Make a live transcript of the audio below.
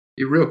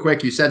real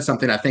quick, you said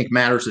something I think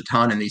matters a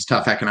ton in these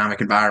tough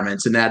economic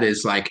environments, and that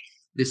is like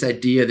this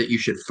idea that you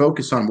should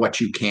focus on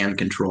what you can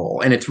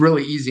control. And it's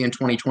really easy in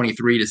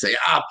 2023 to say,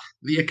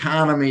 the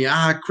economy,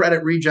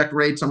 credit reject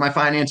rates on my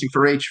financing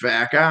for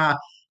HVAC,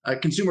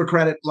 consumer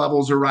credit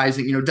levels are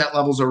rising, debt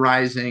levels are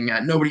rising,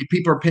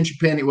 people are pinch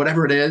a penny,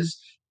 whatever it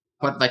is.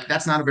 But like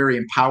that's not a very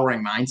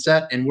empowering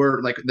mindset. And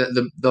we're like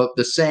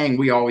the saying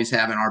we always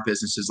have in our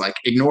business is like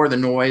ignore the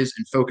noise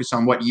and focus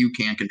on what you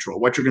can control,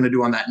 what you're going to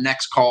do on that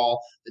next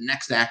call, the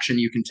next action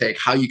you can take,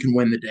 how you can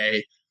win the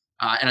day.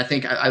 And I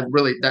think I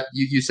really that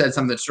you said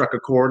something that struck a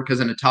chord,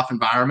 because in a tough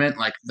environment,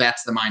 like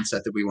that's the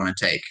mindset that we want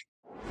to take.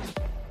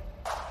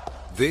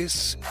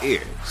 This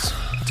is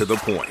To The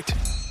Point,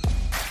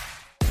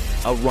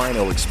 a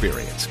Rhino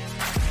experience.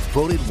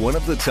 Voted one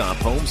of the top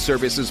home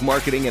services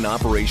marketing and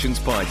operations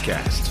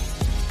podcasts.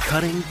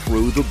 Cutting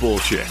through the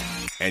bullshit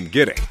and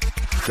getting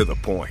to the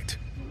point.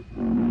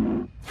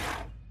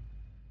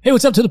 Hey,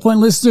 what's up, To The Point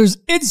listeners?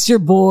 It's your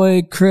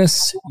boy,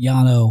 Chris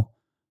Yano,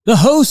 the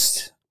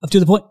host of To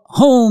The Point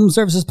Home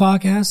Services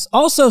Podcast,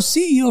 also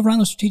CEO of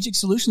Rhino Strategic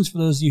Solutions, for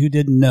those of you who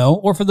didn't know,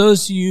 or for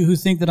those of you who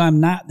think that I'm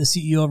not the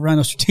CEO of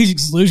Rhino Strategic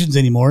Solutions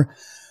anymore.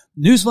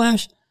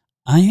 Newsflash,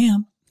 I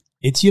am.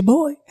 It's your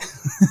boy.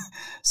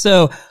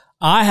 So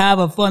I have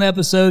a fun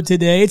episode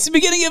today. It's the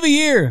beginning of a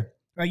year,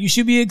 right? You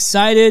should be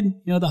excited.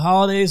 The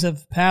holidays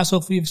have passed.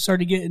 Hopefully you've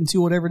started to get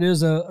into whatever it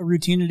is, a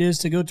routine it is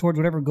to go towards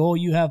whatever goal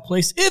you have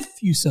placed, if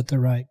you set the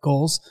right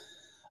goals.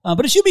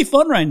 But it should be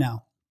fun right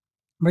now.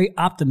 I'm very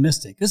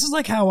optimistic. This is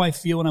like how I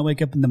feel when I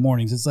wake up in the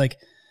mornings. It's like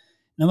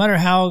no matter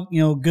how,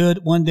 good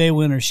one day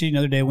went or shitty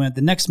another day went,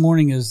 the next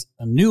morning is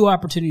a new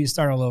opportunity to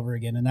start all over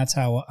again. And that's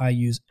how I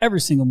use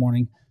every single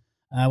morning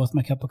with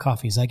my cup of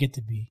coffee. Is I get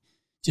to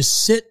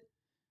just sit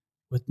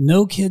with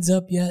no kids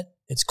up yet.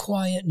 It's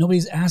quiet.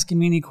 Nobody's asking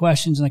me any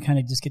questions, and I kind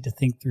of just get to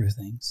think through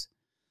things.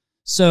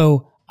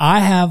 So I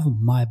have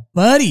my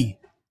buddy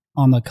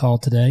on the call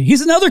today.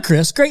 He's another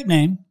Chris. Great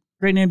name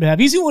to have.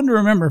 Easy one to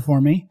remember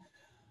for me.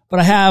 But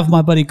I have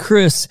my buddy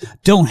Chris,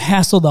 Don't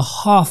Hassle the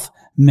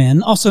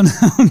Hoffman, also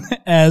known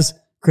as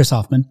Chris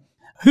Hoffman,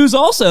 who's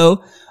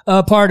also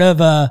part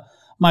of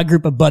my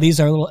group of buddies,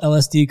 our little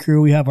LSD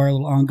crew. We have our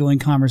little ongoing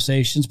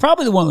conversations.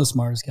 Probably one of the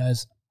smartest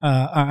guys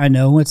I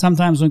know.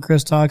 Sometimes when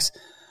Chris talks,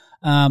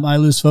 I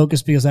lose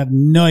focus because I have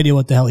no idea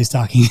what the hell he's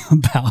talking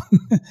about.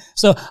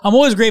 So I'm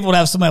always grateful to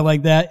have somebody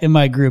like that in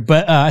my group.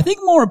 But I think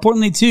more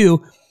importantly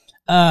too,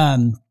 what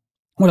I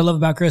love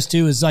about Chris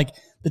too is like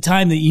the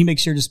time that he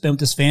makes sure to spend with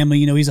his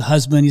family. He's a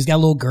husband. He's got a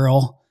little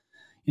girl.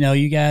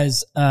 You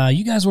guys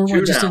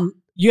were just in.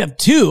 You have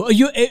two.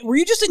 Were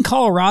you just in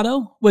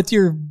Colorado with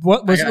your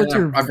what was with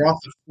your? I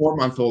brought the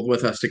 4-month-old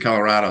with us to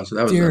Colorado, so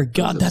that was dear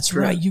God. That's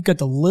right. You got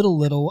the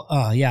little.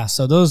 Yeah.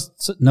 So those.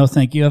 No,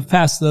 thank you. I've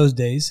passed those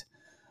days.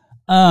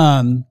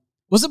 Was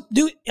it?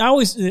 Dude,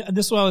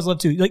 this is what I always love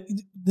too. Like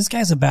this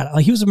guy's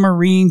he was a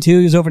Marine too.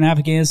 He was over in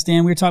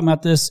Afghanistan. We were talking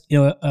about this.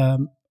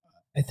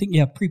 I think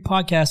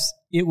pre-podcast.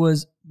 It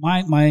was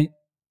my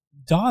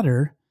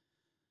daughter.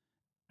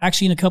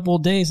 Actually, in a couple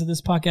of days that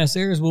this podcast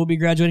airs, we'll be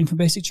graduating from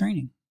basic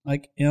training.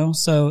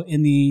 So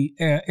in the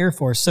Air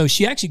Force. So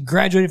she actually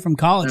graduated from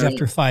college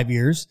after 5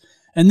 years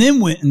and then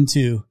went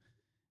into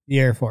the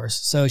Air Force.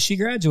 So she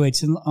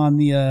graduates on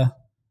the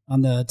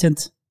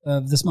 10th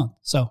of this month.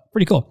 So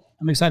pretty cool.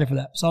 I'm excited for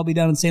that. So I'll be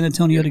down in San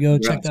Antonio to go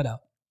check that out.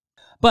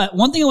 But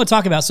one thing I want to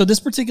talk about, so this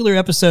particular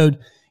episode,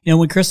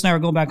 when Chris and I were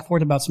going back and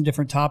forth about some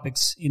different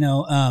topics,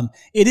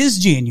 it is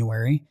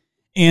January.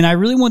 And I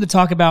really wanted to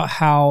talk about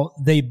how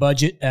they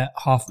budget at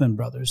Hoffmann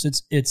Brothers.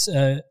 It's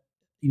the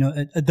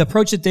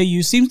approach that they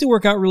use seems to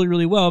work out really,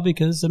 really well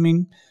because,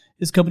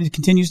 this company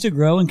continues to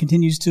grow and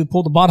continues to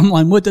pull the bottom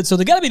line with it. So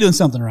they got to be doing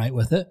something right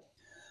with it.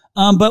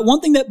 But one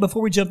thing that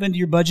before we jump into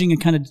your budgeting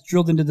and kind of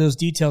drilled into those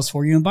details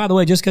for you, and by the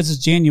way, just because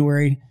it's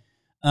January,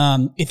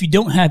 if you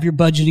don't have your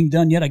budgeting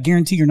done yet, I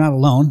guarantee you're not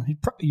alone.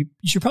 You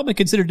should probably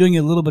consider doing it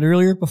a little bit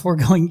earlier before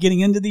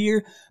getting into the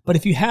year. But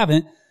if you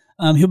haven't,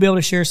 he'll be able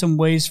to share some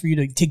ways for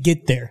you to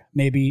get there,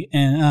 maybe,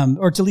 and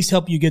or to at least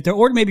help you get there,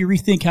 or to maybe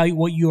rethink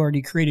what you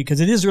already created, because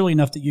it is early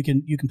enough that you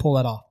can pull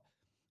that off.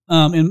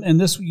 And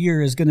this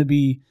year is going to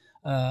be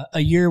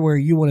a year where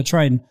you want to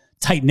try and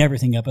tighten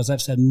everything up, as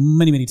I've said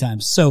many, many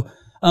times. So,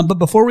 but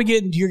before we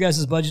get into your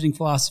guys' budgeting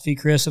philosophy,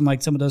 Chris, and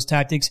like some of those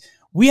tactics,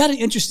 we had an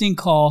interesting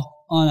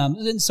call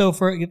on. So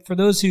for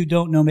those who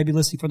don't know, maybe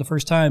listening for the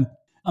first time,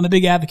 I'm a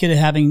big advocate of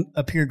having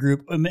a peer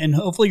group, and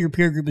hopefully your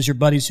peer group is your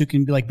buddies who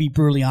can be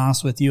brutally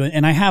honest with you.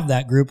 And I have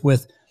that group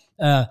with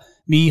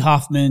me,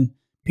 Hoffman,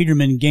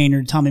 Peterman,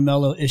 Gaynor, Tommy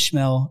Mello,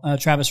 Ishmael,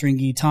 Travis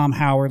Ringy, Tom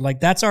Howard.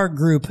 Like that's our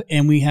group,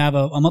 and we have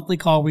a monthly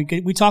call.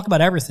 We talk about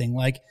everything.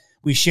 Like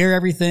we share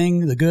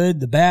everything, the good,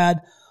 the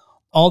bad,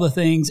 all the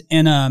things,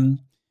 and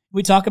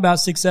we talk about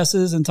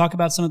successes and talk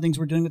about some of the things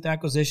we're doing with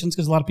acquisitions,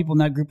 because a lot of people in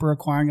that group are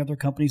acquiring other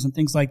companies and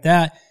things like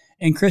that.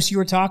 And Chris, you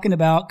were talking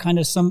about kind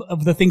of some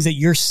of the things that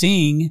you're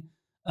seeing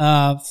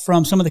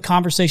from some of the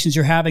conversations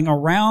you're having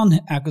around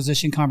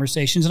acquisition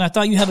conversations. And I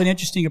thought you have an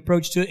interesting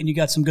approach to it, and you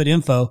got some good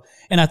info.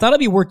 And I thought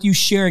it'd be worth you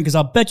sharing, because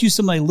I'll bet you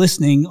somebody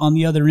listening on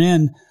the other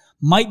end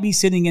might be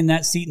sitting in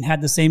that seat and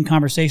had the same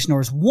conversation or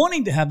is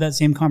wanting to have that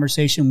same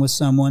conversation with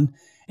someone.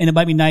 And it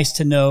might be nice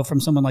to know from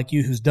someone like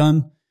you who's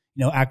done,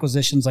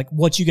 acquisitions, like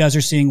what you guys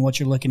are seeing, what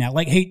you're looking at.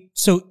 Like, hey,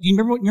 so you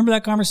remember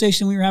that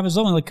conversation we were having? It was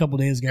only like a couple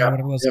of days ago, or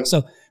whatever it was.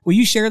 So will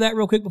you share that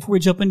real quick before we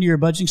jump into your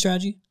budgeting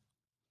strategy?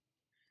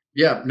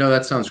 Yeah, no,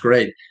 that sounds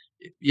great.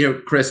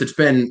 Chris, it's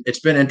been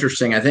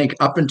interesting. I think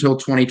up until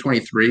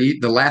 2023,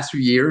 the last few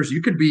years, you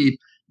could be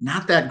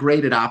not that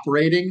great at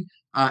operating,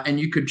 and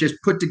you could just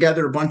put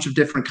together a bunch of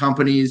different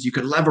companies. You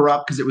could lever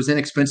up because it was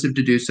inexpensive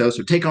to do so.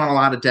 So take on a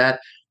lot of debt.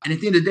 And at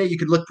the end of the day, you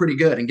could look pretty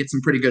good and get some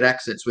pretty good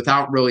exits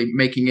without really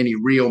making any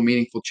real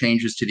meaningful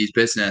changes to these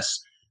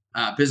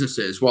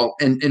businesses. Well,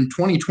 in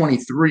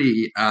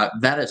 2023,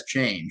 that has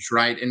changed,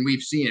 right? And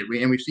we've seen it.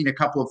 We've seen a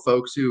couple of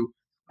folks who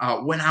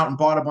went out and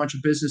bought a bunch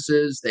of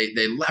businesses.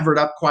 They levered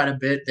up quite a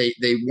bit.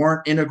 They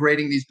weren't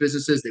integrating these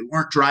businesses. They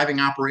weren't driving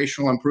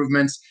operational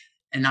improvements.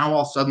 And now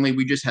all suddenly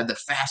we just had the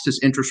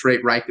fastest interest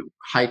rate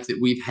hike that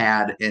we've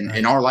had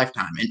in our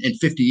lifetime in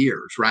 50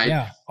 years, right?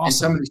 Yeah, awesome. And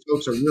some of these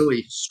folks are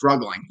really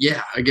struggling,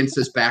 against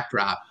this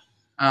backdrop.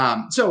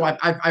 So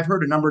I've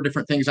heard a number of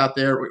different things out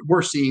there.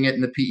 We're seeing it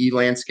in the PE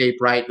landscape,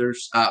 right?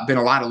 There's been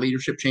a lot of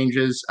leadership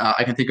changes.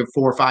 I can think of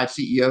 4 or 5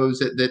 CEOs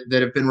that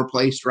have been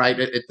replaced, right,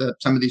 at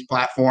some of these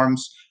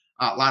platforms.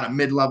 A lot of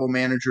mid-level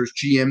managers,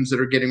 GMs that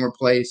are getting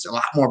replaced. A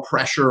lot more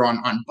pressure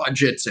on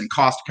budgets and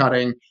cost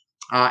cutting.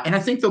 And I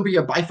think there'll be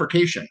a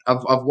bifurcation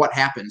of what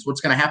happens. What's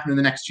going to happen in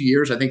the next 2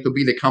 years? I think there'll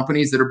be the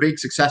companies that are big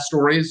success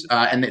stories,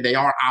 and they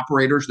are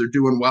operators. They're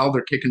doing well.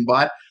 They're kicking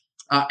butt.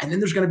 And then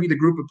there's going to be the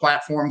group of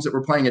platforms that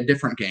were playing a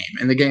different game.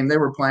 And the game they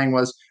were playing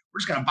was, we're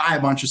just going to buy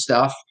a bunch of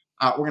stuff.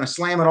 We're going to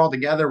slam it all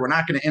together. We're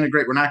not going to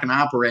integrate. We're not going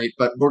to operate,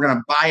 but we're going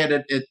to buy it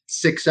at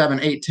 6, 7,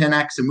 8,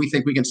 10x. And we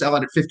think we can sell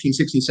it at 15,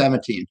 16,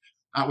 17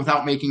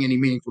 without making any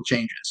meaningful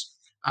changes.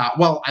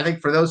 Well, I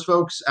think for those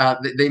folks,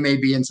 they may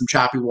be in some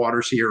choppy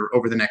waters here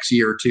over the next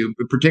year or two,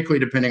 but particularly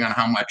depending on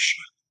how much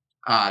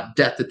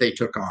debt that they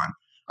took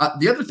on.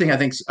 The other thing I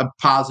think is a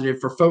positive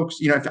for folks,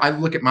 if I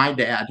look at my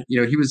dad,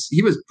 he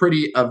was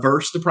pretty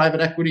averse to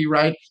private equity,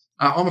 right?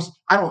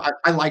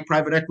 I like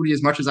private equity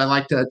as much as I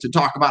like to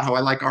talk about how I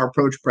like our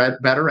approach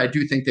better. I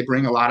do think they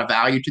bring a lot of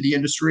value to the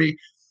industry.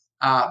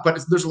 But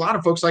there's a lot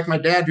of folks like my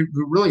dad who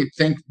really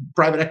think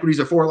private equity is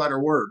a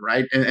 4-letter word,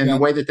 right? And the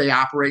way that they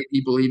operate,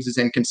 he believes, is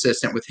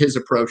inconsistent with his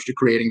approach to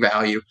creating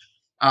value.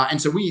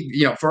 And so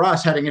for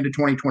us heading into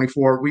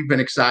 2024, we've been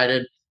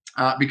excited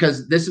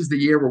because this is the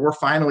year where we're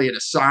finally at a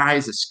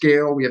size, a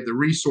scale. We have the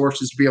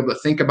resources to be able to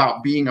think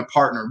about being a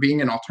partner,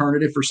 being an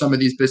alternative for some of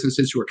these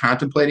businesses who are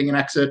contemplating an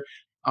exit.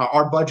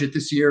 Our budget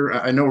this year,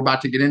 I know we're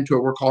about to get into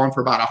it, we're calling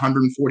for about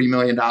 $140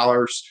 million.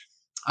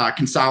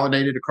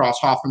 Consolidated across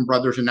Hoffmann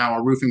Brothers and now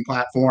our roofing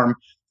platform.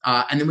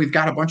 And then we've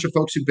got a bunch of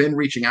folks who've been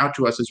reaching out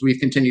to us as we've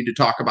continued to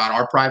talk about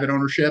our private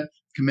ownership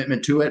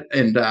commitment to it.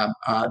 And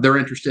they're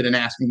interested in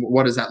asking,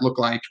 what does that look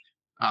like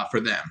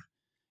for them?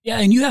 Yeah.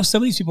 And you have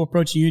some of these people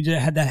approaching you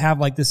that have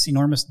like this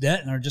enormous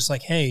debt and are just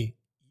like, hey,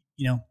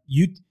 you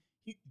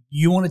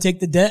want to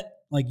take the debt?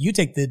 Like you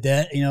take the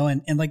debt,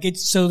 and like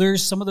so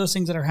there's some of those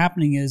things that are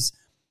happening is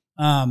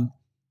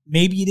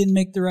maybe you didn't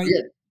make the right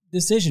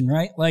decision,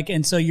 right? Like,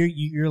 and so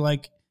you're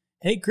like,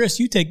 hey, Chris,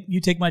 you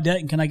take my debt,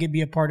 and can I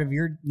be a part of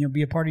your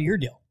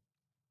deal?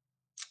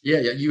 Yeah,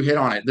 you hit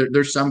on it.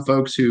 There's some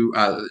folks who,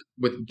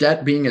 with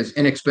debt being as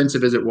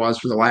inexpensive as it was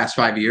for the last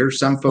 5 years,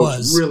 some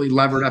folks really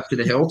levered up to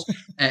the hilt,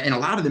 and a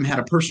lot of them had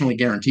to personally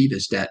guarantee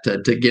this debt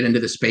to get into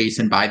the space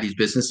and buy these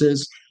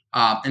businesses.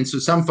 And so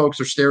some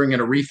folks are staring at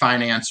a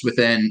refinance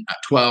within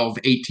 12,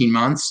 18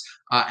 months,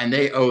 and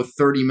they owe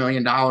 $30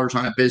 million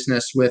on a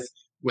business with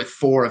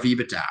 4 of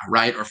EBITDA,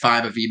 right? Or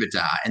 5 of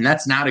EBITDA. And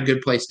that's not a good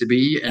place to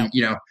be. And,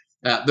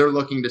 they're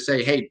looking to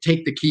say, hey,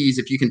 take the keys.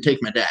 If you can take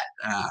my debt,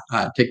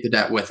 take the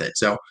debt with it.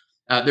 So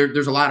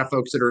there's a lot of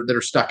folks that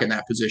are stuck in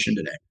that position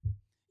today.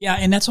 Yeah.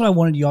 And that's what I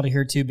wanted you all to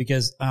hear too,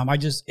 because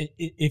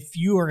if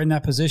you are in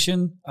that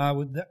position,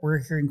 we're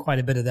hearing quite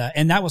a bit of that.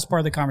 And that was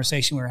part of the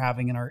conversation we were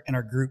having in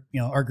our group,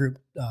 our group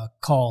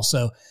call.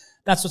 So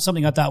that's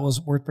something I thought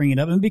was worth bringing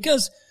up. And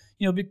because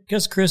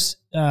Chris,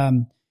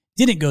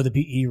 didn't go the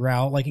PE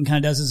route, like, and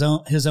kind of does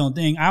his own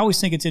thing. I always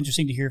think it's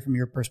interesting to hear from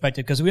your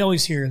perspective because we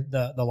always hear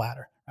the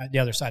latter, right? The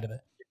other side of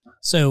it.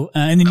 So,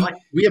 and then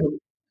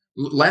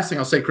last thing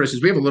I'll say, Chris,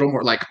 is we have a little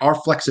more like our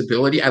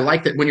flexibility. I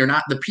like that when you're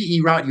not the PE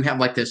route, you have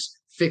like this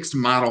fixed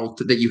model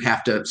that you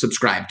have to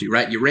subscribe to,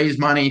 right? You raise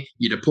money,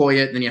 you deploy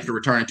it, and then you have to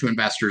return it to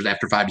investors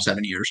after 5 to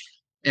 7 years.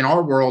 In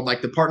our world,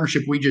 like the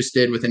partnership we just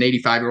did with an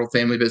 85-year-old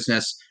family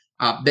business,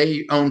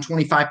 they own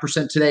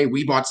 25% today.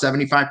 We bought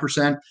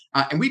 75%,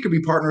 and we could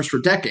be partners for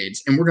decades.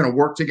 And we're going to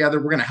work together.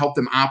 We're going to help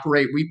them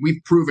operate.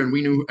 We've proven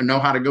we know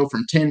how to go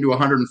from 10 to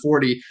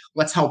 140.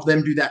 Let's help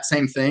them do that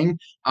same thing,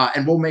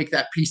 and we'll make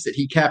that piece that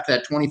he kept,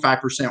 that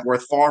 25%,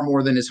 worth far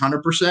more than his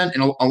 100%.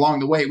 And along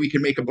the way, we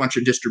can make a bunch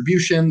of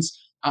distributions.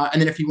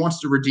 And then if he wants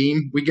to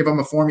redeem, we give him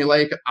a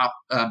formulaic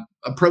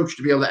approach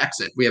to be able to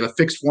exit. We have a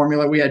fixed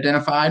formula we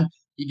identified.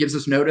 He gives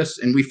us notice,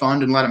 and we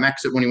fund and let him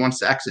exit when he wants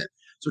to exit.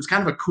 So it's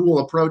kind of a cool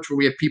approach where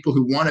we have people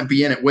who want to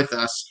be in it with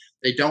us,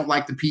 They don't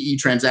like the PE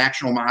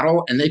transactional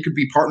model, and they could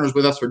be partners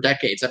with us for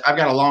decades. I've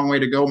got a long way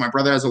to go. My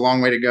brother has a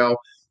long way to go.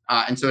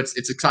 And so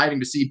it's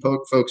exciting to see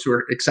folks who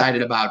are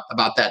excited about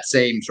that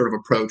same sort of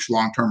approach,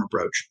 long-term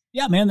approach.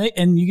 Yeah, man.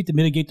 And you get to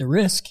mitigate the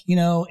risk,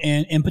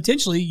 and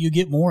potentially you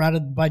get more out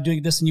of by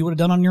doing this than you would have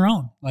done on your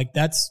own. Like,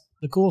 that's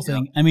the cool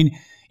thing. Yeah. I mean,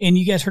 and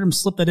you guys heard him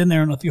slip that in there.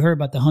 I don't know if you heard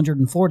about the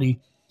 140,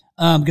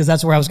 because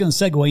that's where I was going to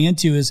segue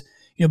into is,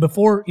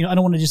 before, I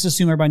don't want to just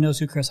assume everybody knows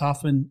who Chris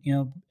Hoffman,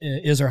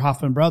 is, or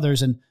Hoffman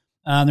Brothers. And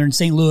they're in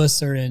St.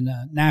 Louis or in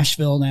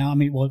Nashville now. I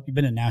mean, well, you've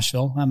been in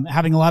Nashville.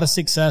 Having a lot of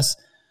success.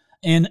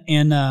 And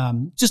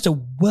just a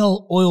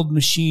well-oiled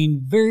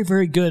machine, very,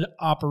 very good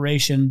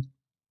operation.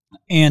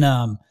 And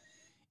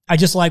I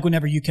just like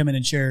whenever you come in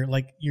and share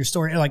like your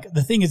story. Like,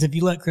 the thing is, if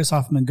you let Chris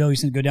Hoffman go,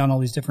 he's going to go down all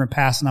these different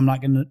paths, and I'm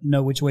not going to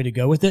know which way to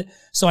go with it.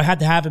 So I had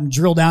to have him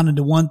drill down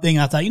into one thing.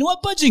 I thought,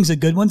 budgeting's a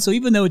good one. So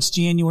even though it's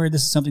January,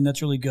 this is something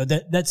that's really good,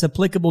 that's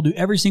applicable to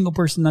every single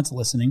person that's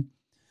listening.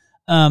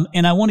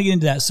 And I want to get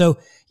into that. So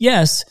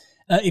yes.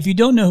 If you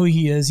don't know who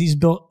he is, he's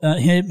built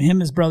him,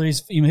 his brother,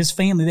 his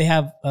family. They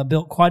have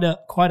built quite a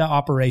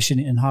operation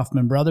in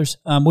Hoffman Brothers,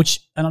 which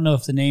I don't know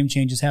if the name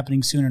change is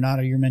happening soon or not,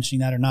 or you're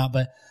mentioning that or not.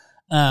 But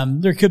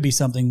there could be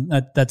something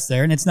that's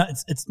there, and it's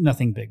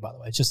nothing big, by the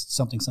way. It's just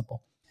something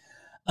simple.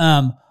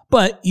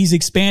 But he's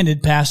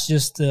expanded past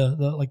just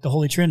the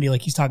Holy Trinity.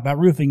 Like, he's talked about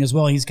roofing as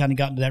well. He's kind of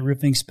gotten to that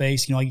roofing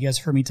space. You guys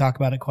heard me talk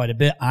about it quite a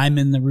bit. I'm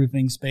in the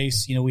roofing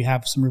space. We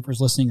have some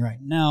roofers listening right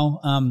now.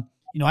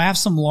 I have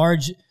some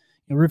large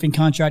roofing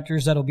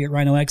contractors that'll be at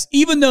Rhino X,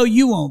 even though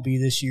you won't be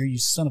this year, you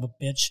son of a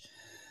bitch.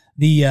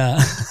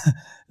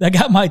 I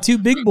got my two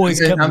big boys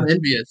coming. I'm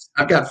envious.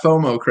 I've got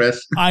FOMO,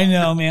 Chris. I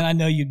know, man. I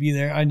know you'd be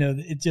there. I know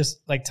it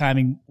just like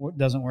timing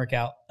doesn't work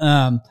out.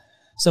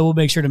 So we'll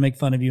make sure to make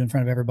fun of you in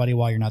front of everybody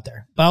while you're not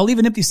there. But I'll leave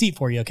an empty seat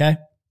for you, okay?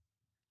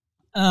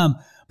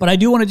 But I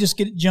do want to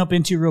just jump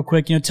into real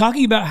quick,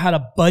 talking about how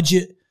to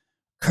budget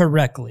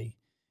correctly.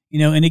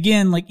 And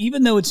again, like,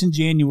 even though it's in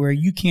January,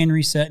 you can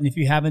reset. And if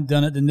you haven't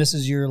done it, then this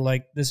is your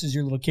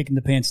little kick in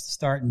the pants to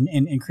start.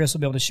 And Chris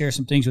will be able to share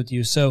some things with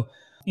you. So,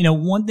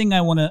 one thing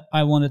I want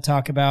to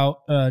talk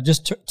about,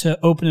 just to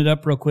open it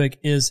up real quick,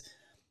 is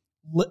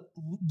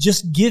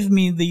just give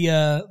me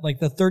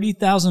the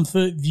 30,000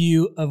 foot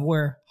view of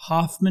where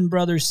Hoffman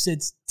Brothers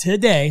sits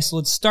today. So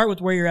let's start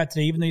with where you're at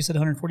today, even though you said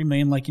 140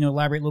 million,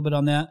 elaborate a little bit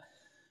on that.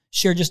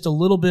 Share just a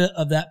little bit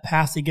of that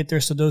path to get there,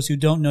 so those who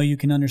don't know, you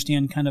can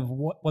understand kind of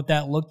what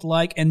that looked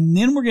like. And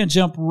then we're going to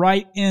jump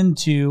right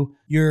into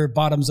your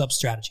bottoms-up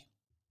strategy.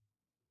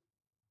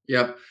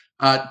 Yep.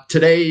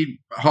 Today,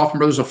 Hoffman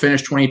Brothers will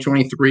finish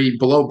 2023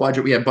 below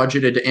budget. We had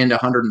budgeted to end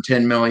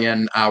 110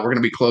 million. We're going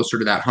to be closer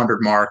to that 100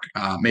 mark,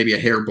 maybe a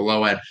hair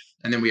below it.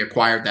 And then we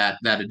acquired that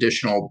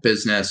additional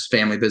business,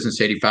 family business,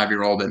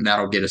 85-year-old, and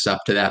that'll get us up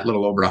to that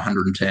little over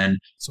 110.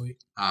 Sweet.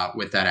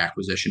 With that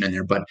acquisition in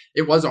there. But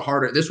it was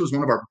this was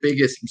one of our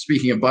biggest,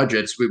 speaking of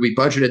budgets, we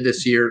budgeted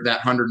this year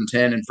that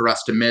 110, and for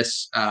us to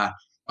miss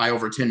by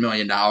over $10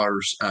 million,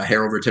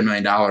 hair over $10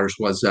 million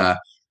was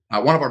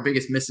one of our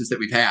biggest misses that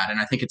we've had. And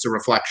I think it's a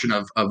reflection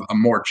of a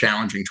more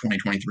challenging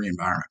 2023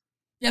 environment.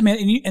 Yeah, man.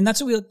 And that's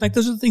what we like.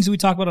 Those are the things that we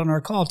talk about on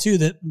our call too,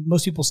 that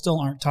most people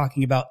still aren't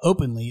talking about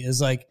openly, is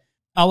like,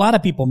 a lot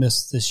of people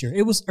missed this year.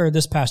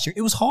 This past year.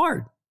 It was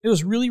hard. It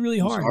was really, really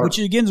hard, which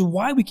again is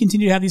why we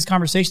continue to have these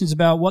conversations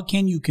about what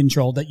can you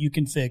control that you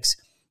can fix.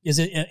 Is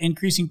it an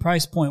increasing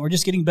price point, or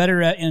just getting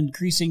better at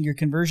increasing your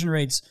conversion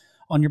rates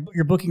on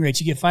your booking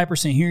rates? You get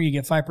 5% here, you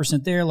get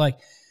 5% there. Like,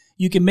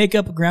 you can make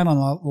up ground on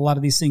a lot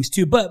of these things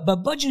too. But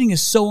budgeting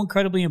is so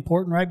incredibly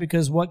important, right?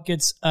 Because what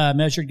gets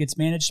measured gets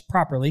managed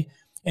properly,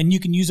 and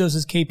you can use those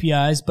as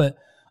KPIs. But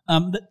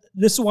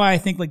this is why I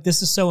think like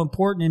this is so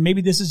important. And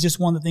maybe this is just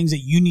one of the things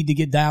that you need to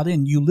get dialed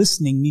in. You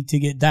listening need to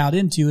get dialed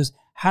into is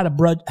how to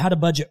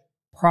budget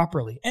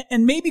properly.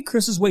 And maybe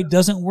Chris's way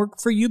doesn't work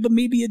for you, but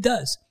maybe it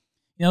does.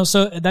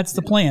 So that's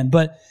the plan.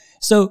 But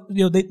so,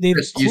 they've.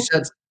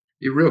 Chris,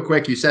 real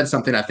quick, you said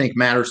something I think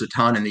matters a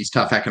ton in these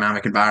tough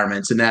economic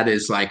environments. And that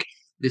is like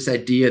this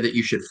idea that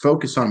you should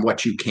focus on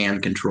what you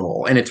can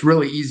control. And it's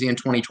really easy in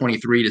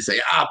 2023 to say,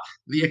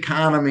 the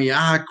economy,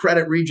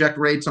 credit reject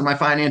rates on my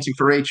financing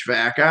for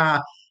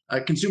HVAC,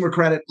 consumer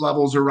credit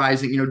levels are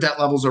rising, debt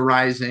levels are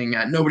rising,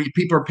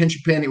 people are pinch a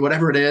penny,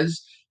 whatever it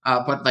is.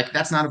 But like,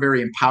 that's not a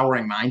very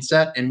empowering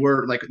mindset. And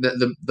we're like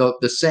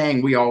the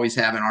saying we always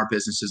have in our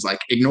business is like,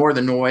 ignore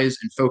the noise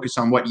and focus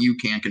on what you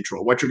can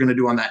control, what you're going to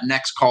do on that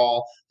next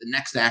call, the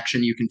next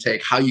action you can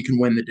take, how you can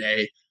win the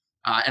day.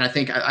 And I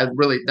think I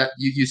really, that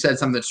you said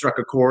something that struck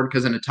a chord,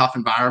 because in a tough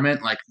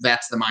environment, like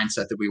that's the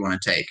mindset that we want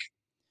to take.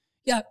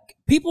 Yeah.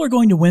 People are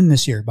going to win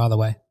this year, by the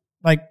way.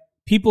 Like,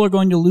 people are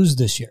going to lose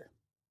this year.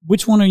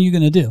 Which one are you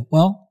going to do?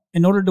 Well,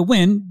 in order to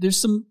win,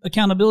 there's some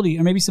accountability,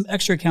 or maybe some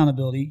extra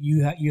accountability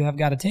you have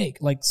got to take.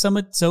 Like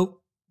so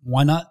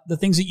why not the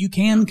things that you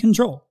can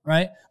control,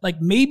 right?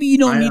 Like, maybe you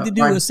don't need to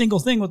do a single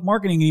thing with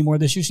marketing anymore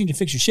this year. You just need to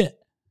fix your shit.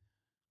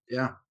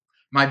 Yeah.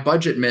 My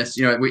budget miss,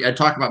 I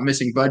talk about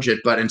missing budget,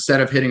 but instead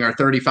of hitting our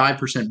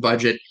 35%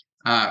 budget,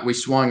 we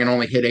swung and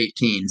only hit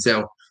 18.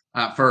 So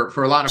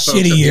For a lot of folks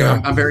Shitty up here, year.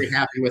 I'm very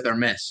happy with our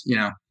miss.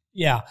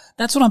 Yeah,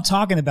 that's what I'm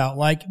talking about.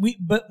 Like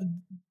but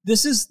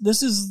this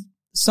is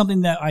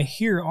something that I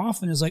hear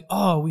often is like,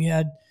 oh,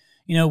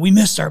 we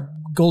missed our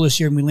goal this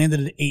year and we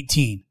landed at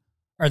 18,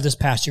 or this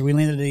past year we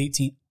landed at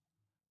 18.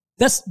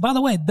 That's, by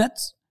the way,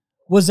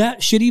 was that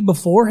shitty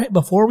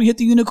before we hit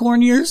the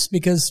unicorn years?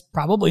 Because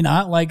probably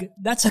not. Like,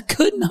 that's a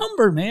good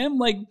number, man.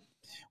 Like,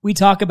 we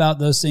talk about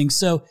those things.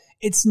 So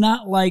it's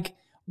not like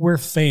we're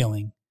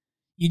failing.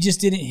 You just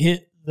didn't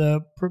hit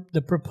the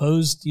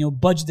proposed,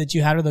 budget that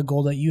you had or the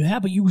goal that you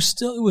had, but it was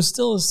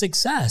still a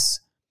success.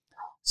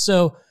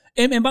 So,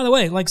 and by the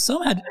way, like,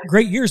 some had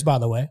great years, by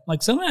the way.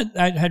 Like, some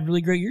had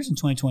really great years in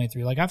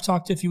 2023. Like, I've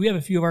talked to we have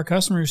a few of our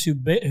customers who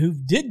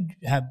did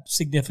have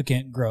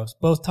significant growth,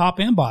 both top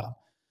and bottom.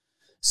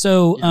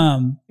 So,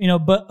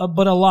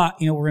 but a lot,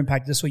 were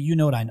impacted this way. You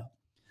know what I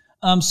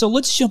know. So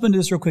let's jump into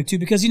this real quick too,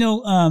 because,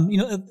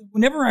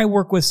 whenever I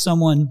work with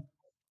someone,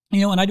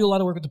 and I do a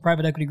lot of work with the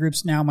private equity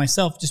groups now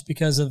myself, just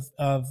because of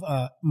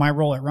my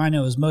role at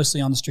Rhino is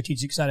mostly on the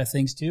strategic side of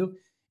things too.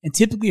 And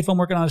typically if I'm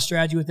working on a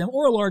strategy with them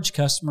or a large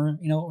customer,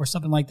 or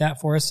something like that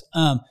for us,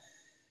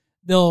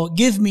 they'll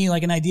give me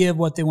like an idea of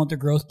what they want their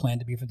growth plan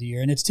to be for the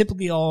year. And it's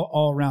typically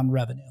all around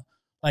revenue.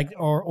 Like,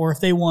 or if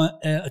they want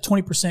a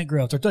 20%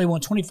 growth, or if they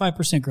want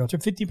 25% growth, or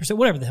 50%,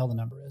 whatever the hell the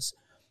number is.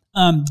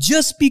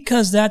 Just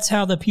because that's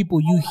how the people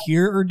you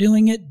hear are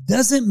doing it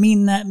doesn't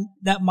mean that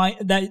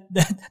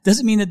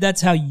doesn't mean that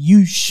that's how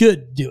you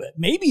should do it.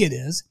 Maybe it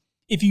is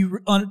if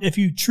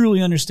you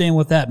truly understand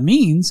what that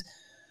means,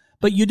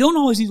 but you don't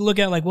always need to look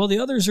at like, well, the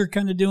others are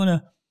kind of doing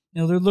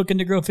they're looking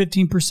to grow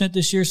 15%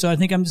 this year, so I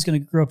think I'm just going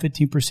to grow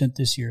 15%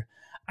 this year.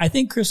 I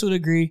think Chris would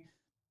agree.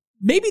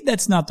 Maybe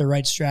that's not the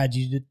right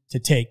strategy to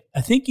take.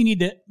 I think you need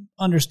to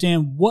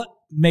understand what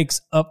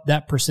makes up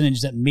that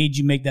percentage that made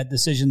you make that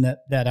decision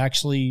that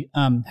actually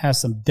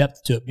has some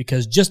depth to it.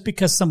 Because just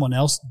because someone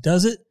else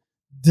does it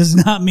does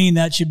not mean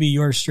that should be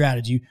your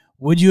strategy.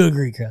 Would you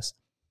agree, Chris?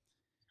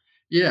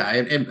 Yeah,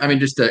 and I mean,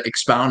 just to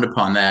expound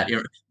upon that,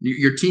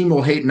 your team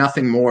will hate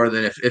nothing more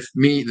than if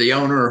me, the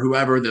owner, or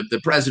whoever,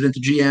 the president,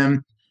 the GM,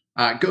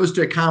 goes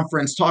to a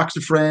conference, talks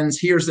to friends,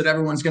 hears that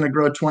everyone's going to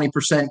grow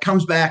 20%,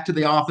 comes back to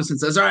the office and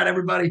says, all right,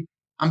 everybody,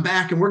 I'm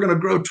back and we're going to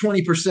grow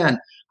 20%.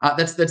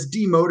 That's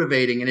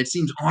demotivating, and it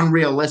seems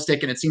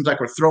unrealistic, and it seems like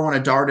we're throwing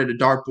a dart at a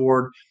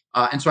dartboard.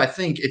 And so I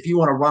think if you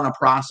want to run a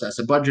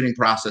budgeting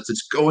process,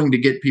 it's going to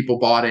get people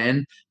bought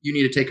in. You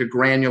need to take a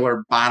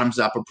granular bottoms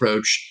up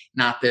approach,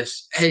 not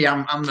this, hey,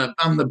 I'm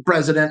the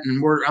president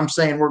and I'm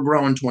saying we're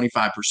growing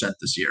 25%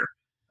 this year.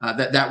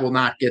 That will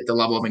not get the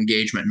level of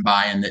engagement and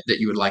buy-in that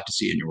you would like to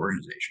see in your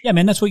organization. Yeah,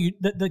 man, that's what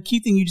the key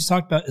thing you just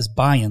talked about is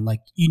buy-in.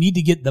 Like, you need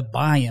to get the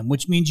buy-in,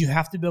 which means you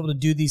have to be able to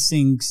do these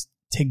things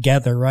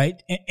together,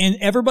 right? And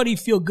everybody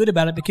feel good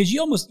about it, because you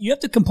have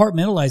to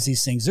compartmentalize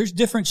these things. There's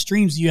different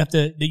streams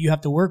that you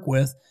have to work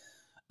with,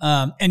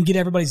 and get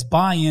everybody's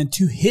buy-in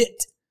to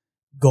hit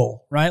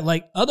goal, right?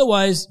 Like,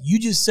 otherwise you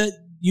just said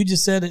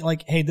it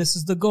like, hey, this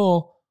is the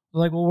goal.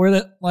 Like, well,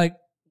 where,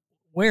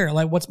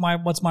 what's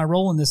my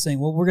role in this thing?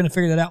 Well, we're going to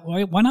figure that out.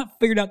 Why not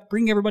figure it out?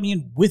 Bring everybody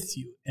in with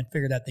you and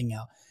figure that thing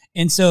out.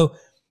 And so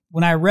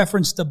when I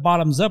referenced the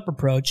bottoms up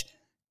approach,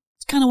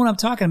 it's kind of what I'm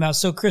talking about.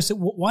 So Chris,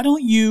 why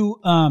don't you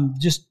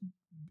just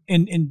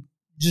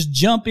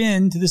jump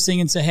into this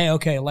thing and say, hey,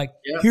 okay,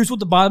 here's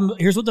what the bottoms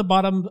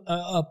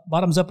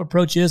up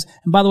approach is.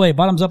 And by the way,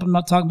 bottoms up, I'm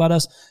not talking about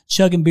us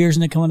chugging beers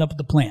and then coming up with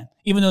the plan.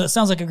 Even though that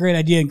sounds like a great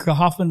idea, and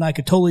Hoffmann and I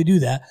could totally do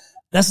that.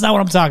 That's not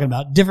what I'm talking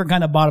about. Different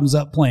kind of bottoms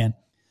up plan.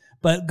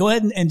 But go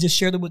ahead and just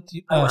share that with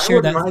you. I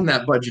wouldn't mind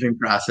that budgeting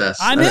process.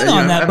 I'm in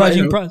on that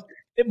budgeting process.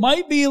 It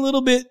might be a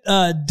little bit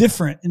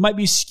different. It might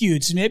be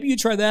skewed. So maybe you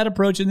try that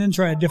approach and then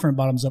try a different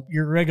bottoms up,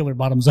 your regular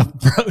bottoms up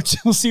approach.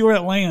 We'll see where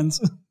it lands.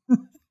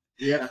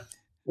 Yeah.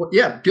 Well,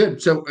 yeah,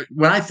 good. So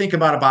when I think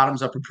about a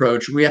bottoms up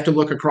approach, we have to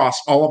look across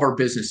all of our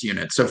business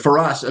units. So for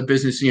us, a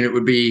business unit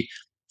would be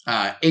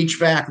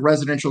HVAC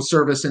residential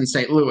service in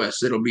St.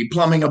 Louis. It'll be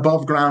plumbing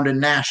above ground in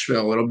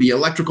Nashville. It'll be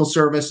electrical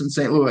service in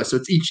St. Louis. So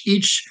it's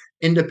each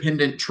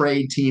independent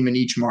trade team in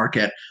each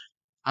market.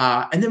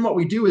 And then what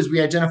we do is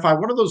we identify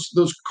what are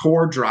those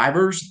core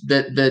drivers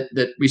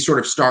that we sort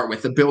of start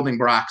with, the building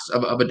blocks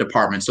of a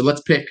department. So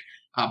let's pick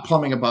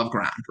plumbing above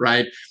ground,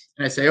 right?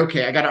 And I say,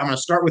 okay, I'm going to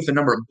start with the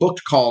number of booked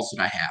calls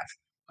that I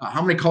have.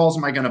 How many calls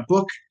am I going to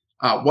book?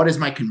 What is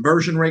my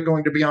conversion rate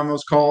going to be on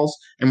those calls?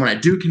 And when I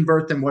do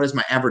convert them, what is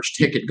my average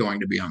ticket going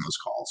to be on those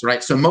calls,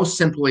 right? So most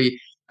simply,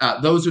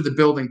 those are the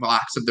building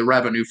blocks of the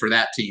revenue for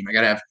that team. I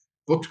got to have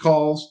booked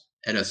calls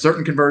at a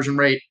certain conversion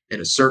rate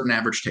at a certain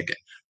average ticket,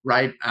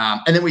 right?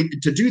 And then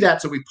to do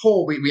that, so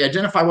we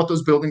identify what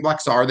those building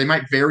blocks are. They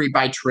might vary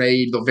by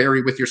trade. They'll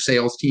vary with your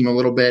sales team a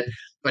little bit,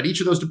 but each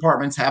of those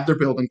departments have their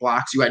building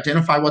blocks. You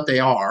identify what they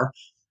are.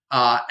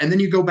 And then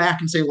you go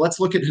back and say,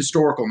 let's look at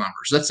historical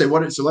numbers. Let's say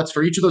let's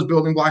for each of those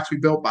building blocks we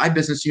built by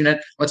business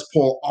unit, let's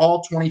pull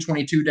all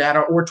 2022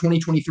 data or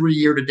 2023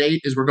 year to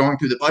date as we're going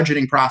through the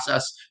budgeting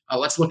process.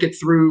 Let's look at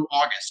through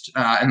August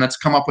and let's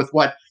come up with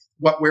what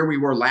where we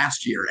were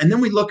last year. And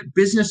then we look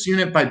business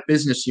unit by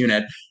business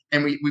unit,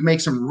 and we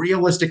make some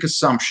realistic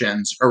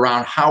assumptions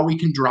around how we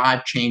can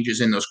drive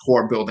changes in those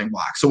core building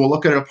blocks. So we'll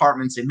look at a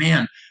department and say,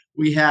 man,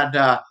 we had,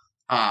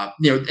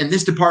 in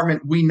this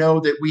department, we know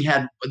that we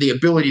had the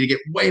ability to get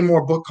way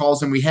more book calls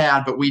than we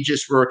had, but we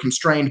just were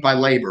constrained by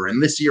labor.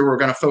 And this year we're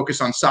going to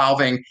focus on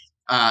solving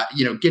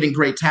getting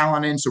great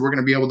talent in. So we're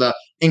going to be able to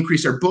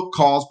increase our book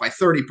calls by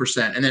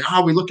 30%. And then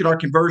we look at our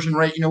conversion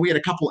rate. We had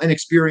a couple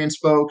inexperienced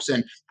folks.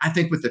 And I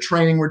think with the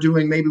training we're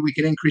doing, maybe we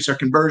can increase our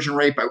conversion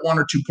rate by 1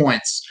 or 2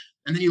 points.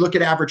 And then you look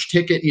at average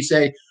ticket and you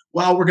say,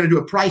 well, we're going to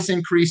do a price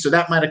increase. So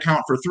that might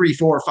account for 3,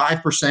 4, or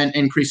 5%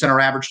 increase in our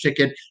average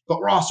ticket. But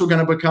we're also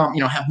going to become,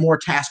 have more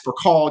tasks per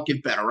call,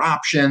 give better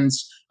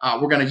options.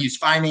 We're going to use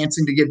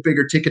financing to get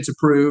bigger tickets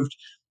approved.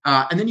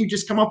 And then you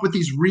just come up with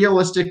these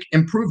realistic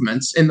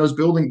improvements in those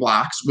building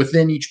blocks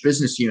within each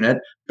business unit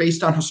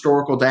based on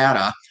historical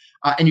data.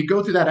 And you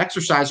go through that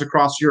exercise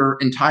across your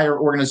entire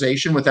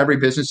organization with every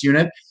business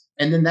unit.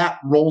 And then that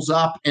rolls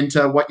up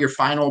into what your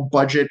final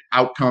budget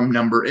outcome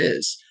number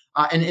is.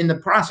 And in the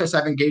process,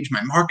 I've engaged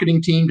my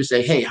marketing team to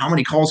say, hey, how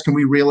many calls can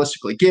we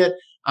realistically get?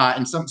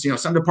 And some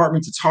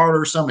departments it's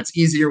harder, some it's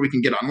easier. We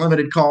can get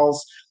unlimited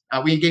calls.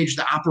 We engage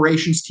the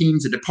operations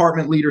teams, the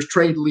department leaders,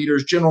 trade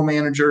leaders, general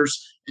managers,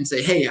 and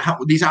say, hey,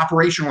 these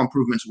operational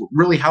improvements,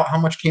 really, how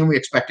much can we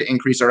expect to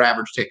increase our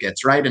average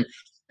tickets, right?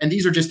 And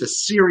these are just a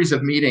series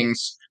of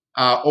meetings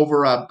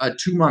over a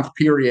 2-month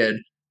period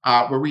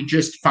where we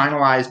just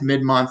finalized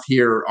mid-month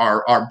here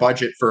our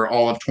budget for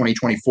all of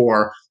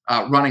 2024,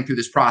 running through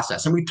this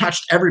process. And we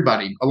touched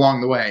everybody along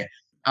the way.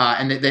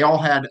 And they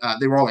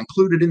were all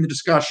included in the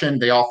discussion.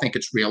 They all think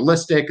it's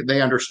realistic.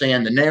 They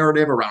understand the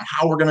narrative around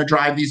how we're going to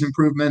drive these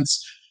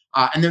improvements.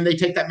 And then they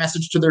take that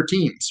message to their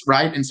teams,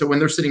 right? And so when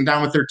they're sitting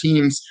down with their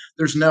teams,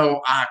 there's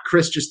no,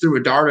 Chris just threw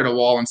a dart at a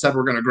wall and said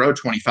we're going to grow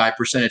 25%.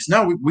 It's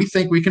no, we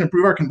think we can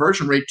improve our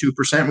conversion rate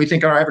 2%. We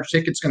think our average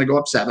ticket's going to go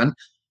up 7%,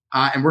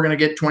 and we're going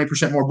to get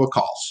 20% more book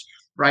calls,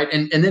 right?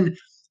 And then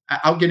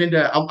I'll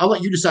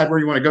let you decide where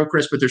you want to go,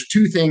 Chris, but there's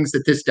 2 things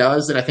that this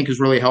does that I think is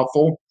really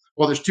helpful.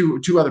 Well, there's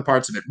two other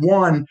parts of it.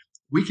 One,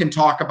 we can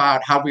talk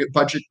about how we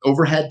budget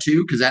overhead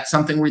too, because that's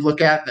something we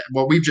look at.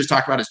 What we've just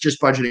talked about is just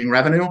budgeting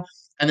revenue.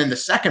 And then the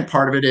second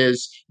part of it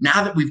is,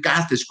 now that we've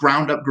got this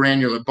ground up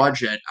granular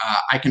budget,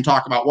 I can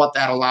talk about what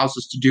that allows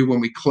us to do when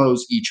we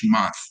close each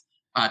month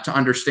to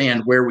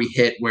understand where we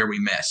hit, where we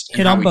missed,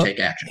 and how we take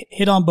action.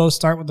 Hit on both.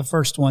 Start with the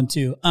first one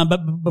too.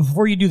 But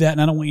before you do that,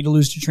 and I don't want you to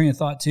lose your train of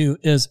thought too,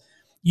 is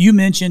you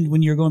mentioned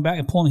when you're going back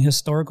and pulling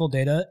historical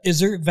data, is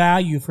there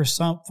value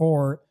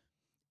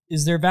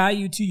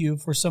to you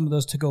for some of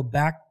those to go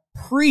back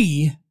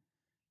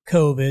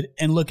pre-COVID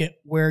and look at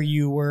where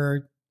you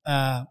were,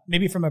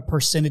 maybe from a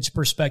percentage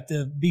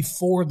perspective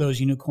before those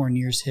unicorn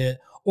years hit?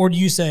 Or do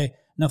you say,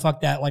 no, fuck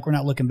that, like we're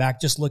not looking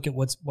back, just look at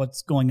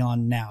what's going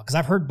on now? Because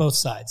I've heard both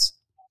sides.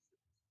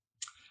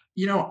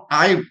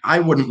 I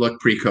wouldn't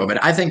look pre-COVID.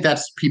 I think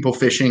that's people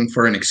fishing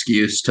for an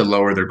excuse to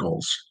lower their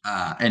goals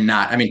and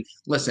not. I mean,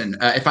 listen,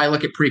 if I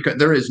look at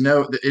pre-COVID,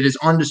 it is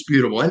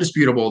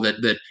indisputable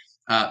that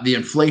the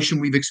inflation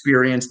we've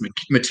experienced,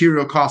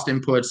 material cost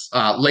inputs,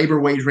 labor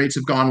wage rates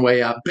have gone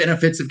way up,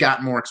 benefits have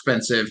gotten more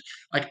expensive.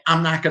 Like,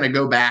 I'm not going to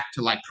go back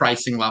to like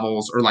pricing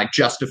levels or like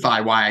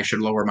justify why I should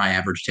lower my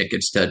average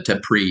tickets to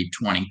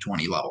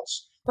pre-2020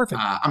 levels.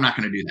 Perfect. I'm not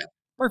going to do that.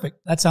 Perfect.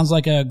 That sounds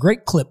like a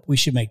great clip. We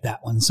should make that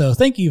one. So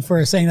thank you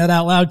for saying that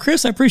out loud,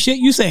 Chris. I appreciate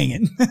you saying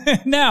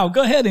it. Now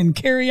go ahead and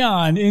carry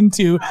on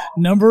into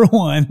number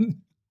 1.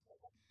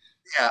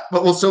 Yeah,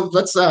 well, so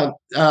let's talk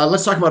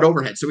about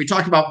overhead. So we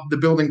talked about the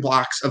building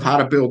blocks of how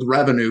to build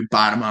revenue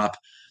bottom up,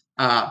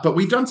 but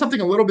we've done something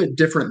a little bit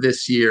different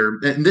this year.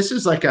 And this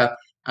is like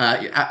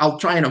I'll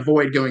try and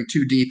avoid going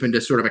too deep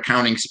into sort of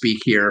accounting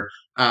speak here,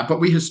 but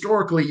we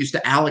historically used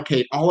to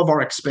allocate all of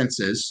our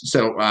expenses.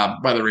 So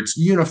whether it's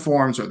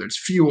uniforms, whether it's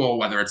fuel,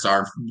 whether it's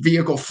our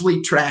vehicle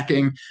fleet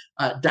tracking,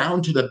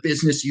 down to the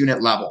business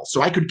unit level.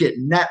 So I could get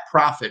net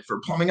profit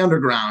for Plumbing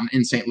Underground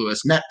in St. Louis,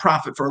 net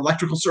profit for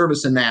electrical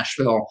service in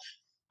Nashville.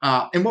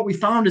 And what we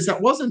found is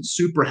that wasn't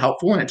super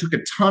helpful, and it took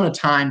a ton of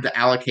time to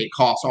allocate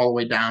costs all the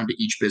way down to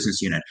each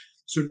business unit.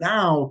 So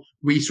now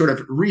we sort of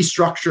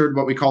restructured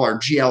what we call our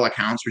GL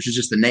accounts, which is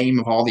just the name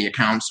of all the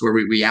accounts where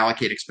we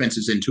allocate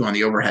expenses into on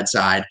the overhead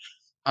side.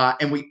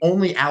 And we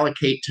only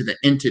allocate to the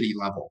entity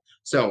level.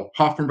 So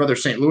Hoffmann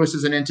Brothers St. Louis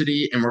is an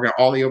entity, and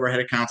all the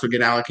overhead accounts will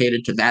get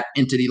allocated to that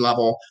entity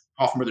level.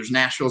 Hoffmann Brothers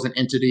Nashville is an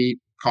entity,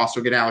 costs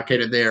will get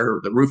allocated there.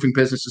 The roofing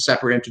business is a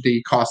separate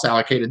entity, costs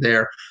allocated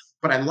there.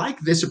 But I like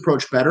this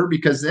approach better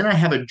because then I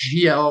have a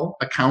GL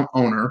account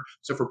owner.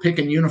 So for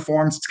picking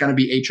uniforms, it's going to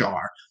be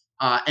HR.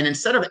 And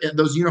instead of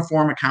those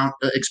uniform account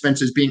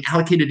expenses being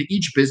allocated to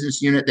each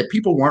business unit that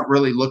people weren't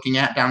really looking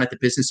at down at the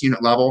business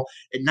unit level,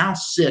 it now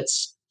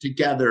sits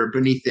together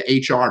beneath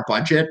the HR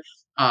budget.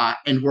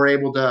 And we're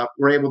able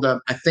to,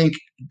 I think,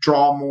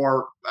 draw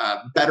more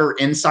better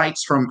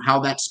insights from how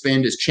that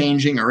spend is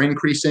changing or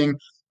increasing.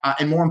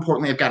 And more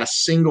importantly, I've got a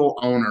single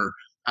owner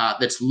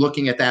that's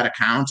looking at that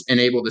account and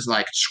able to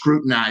like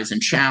scrutinize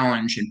and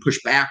challenge and push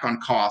back on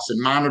costs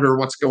and monitor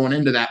what's going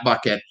into that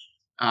bucket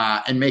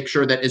and make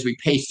sure that as we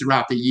pace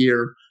throughout the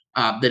year,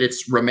 that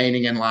it's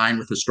remaining in line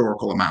with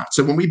historical amounts.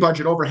 So when we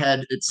budget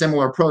overhead, it's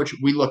similar approach.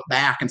 We look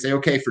back and say,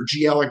 okay, for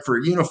GL, for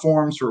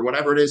uniforms, for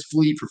whatever it is,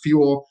 fleet, for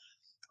fuel,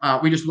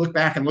 we just look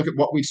back and look at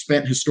what we've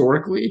spent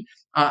historically,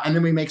 and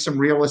then we make some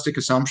realistic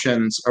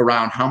assumptions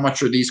around how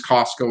much are these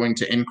costs going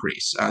to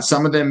increase.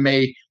 Some of them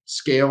may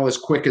scale as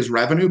quick as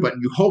revenue, but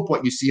you hope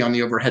what you see on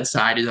the overhead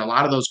side is a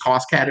lot of those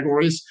cost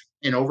categories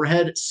in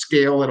overhead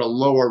scale at a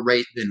lower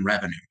rate than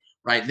revenue,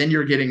 right? Then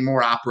you're getting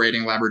more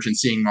operating leverage and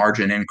seeing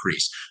margin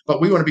increase.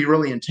 But we want to be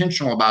really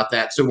intentional about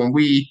that. So when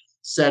we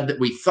said that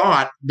we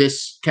thought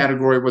this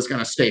category was going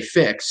to stay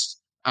fixed,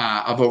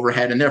 of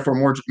overhead, and therefore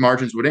more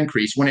margins would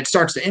increase. When it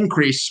starts to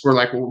increase, we're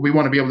like, well, we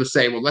want to be able to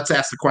say, well, let's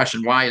ask the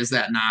question, why is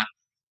that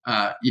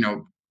not,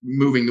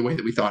 moving the way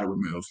that we thought it would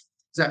move?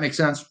 Does that make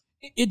sense?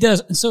 It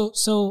does.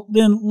 So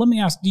then let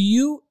me ask, do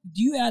you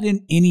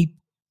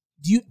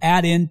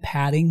add in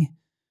padding,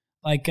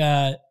 like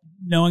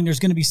knowing there's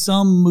going to be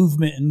some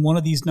movement in one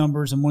of these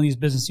numbers and one of these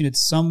business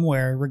units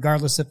somewhere,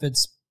 regardless if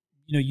it's,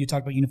 you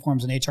talk about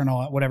uniforms and HR and all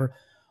that, whatever.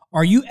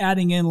 Are you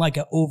adding in like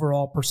an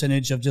overall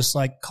percentage of just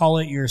like, call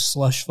it your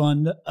slush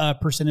fund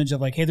percentage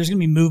of like, hey, there's going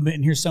to be movement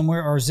in here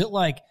somewhere? Or is it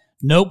like,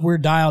 nope, we're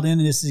dialed in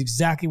and this is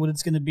exactly what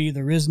it's going to be.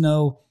 There is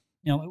no,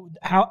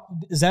 how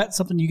is that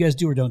something you guys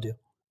do or don't do?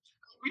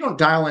 We don't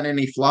dial in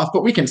any fluff,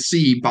 but we can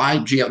see by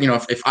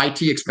GL, if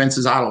IT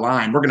expenses out of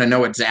line, we're going to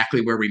know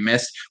exactly where we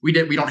missed. We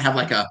don't have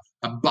like a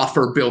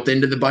buffer built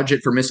into the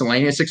budget for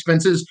miscellaneous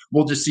expenses.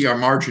 We'll just see our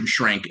margin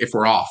shrink if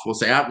we're off. We'll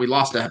say, we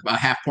lost a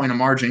half point of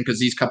margin because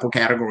these couple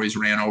categories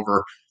ran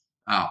over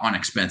on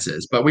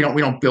expenses. But we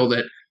don't build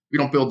it. We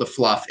don't build the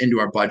fluff into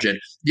our budget.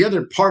 The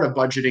other part of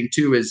budgeting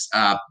too is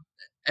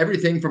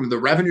everything from the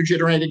revenue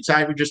generating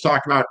side we just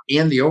talked about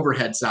and the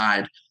overhead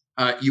side.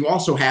 You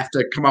also have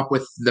to come up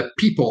with the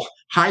people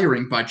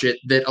hiring budget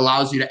that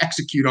allows you to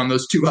execute on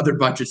those two other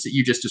budgets that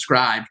you just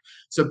described.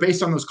 So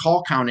based on those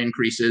call count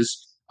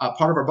increases,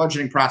 part of our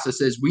budgeting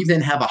process is we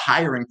then have a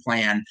hiring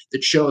plan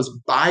that shows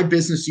by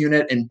business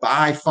unit and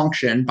by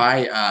function,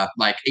 by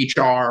like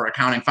HR,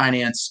 accounting,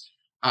 finance,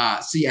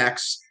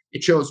 CX.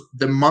 It shows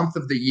the month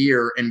of the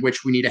year in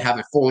which we need to have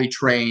a fully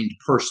trained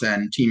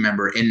person, team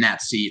member in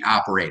that seat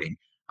operating.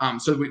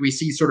 So we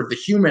see sort of the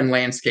human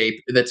landscape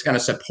that's going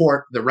to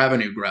support the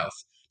revenue growth.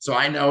 So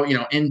I know,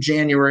 in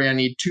January, I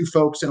need 2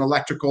 folks in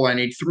electrical. I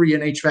need 3 in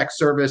HVAC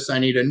service. I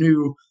need a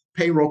new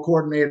payroll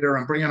coordinator.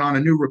 I'm bringing on a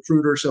new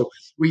recruiter. So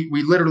we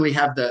literally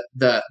have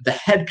the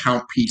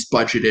headcount piece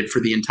budgeted for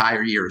the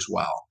entire year as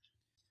well.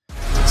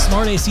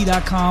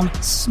 SmartAC.com,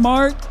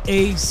 SmartAC.com.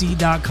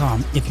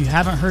 If you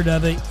haven't heard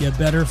of it, you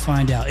better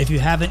find out. If you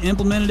haven't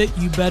implemented it,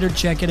 you better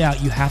check it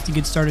out. You have to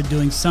get started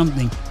doing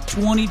something.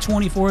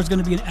 2024 is going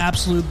to be an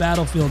absolute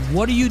battlefield.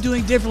 What are you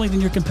doing differently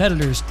than your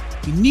competitors?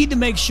 You need to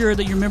make sure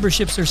that your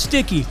memberships are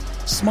sticky.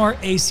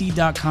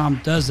 SmartAC.com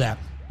does that.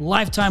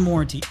 Lifetime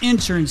warranty,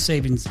 insurance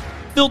savings,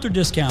 filter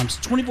discounts,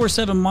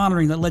 24/7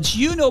 monitoring that lets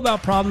you know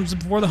about problems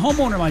before the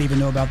homeowner might even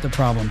know about the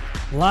problem.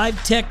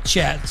 Live tech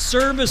chat,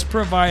 service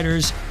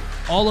providers,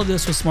 all of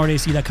this with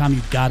SmartAC.com.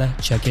 You gotta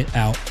check it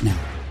out now.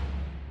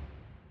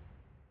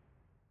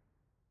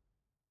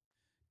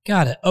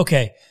 Got it.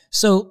 Okay.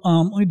 So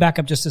let me back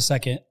up just a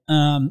second.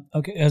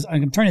 Okay, as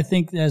I'm trying to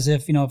think as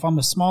if if I'm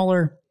a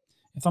smaller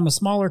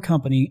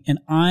company and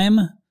I'm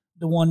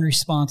the one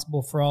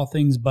responsible for all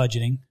things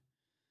budgeting.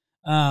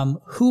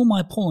 Who am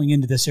I pulling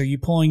into this? Are you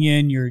pulling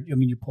in your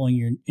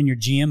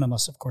GM,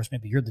 unless of course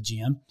maybe you're the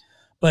GM,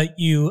 but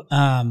you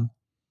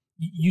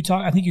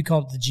talk, I think you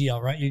call it the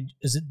GL, right?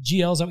 Is it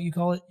GL? Is that what you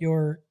call it?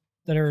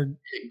 That are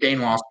gain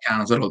loss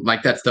accounts.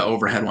 Like that's the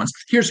overhead ones.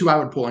 Here's who I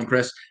would pull in,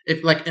 Chris. We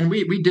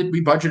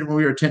budgeted when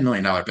we were a $10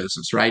 million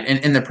business, right?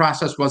 And the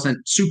process wasn't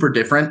super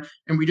different.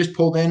 And we just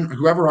pulled in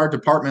whoever our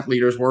department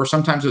leaders were.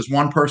 Sometimes there's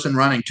one person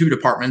running 2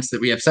 departments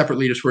that we have separate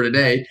leaders for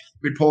today.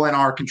 We'd pull in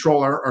our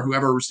controller or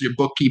whoever was your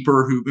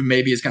bookkeeper who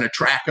maybe is going to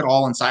track it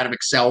all inside of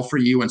Excel for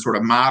you and sort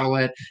of model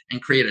it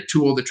and create a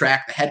tool to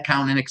track the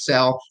headcount in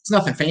Excel. It's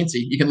nothing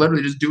fancy. You can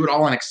literally just do it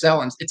all in Excel,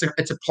 and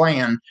it's a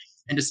plan.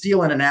 And to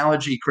steal an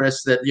analogy,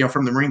 Chris, that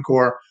from the Marine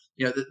Corps,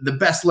 the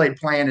best laid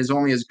plan is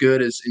only as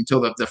good as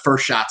until the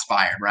first shot's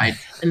fired, right?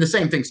 And the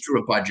same thing's true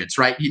of budgets,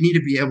 right? You need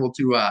to be able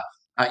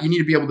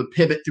to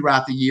pivot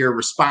throughout the year,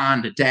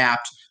 respond,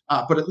 adapt.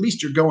 But at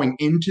least you're going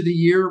into the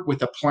year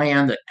with a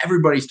plan that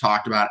everybody's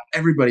talked about,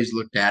 everybody's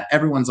looked at,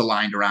 everyone's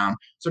aligned around.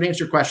 So to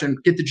answer your question,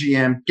 get the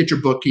GM, get your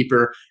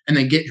bookkeeper, and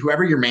then get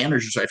whoever your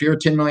managers are. If you're a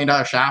 $10 million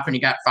shop and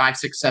you got 5,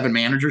 6, 7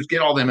 managers,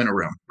 get all them in a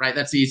room, right?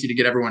 That's easy to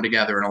get everyone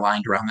together and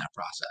aligned around that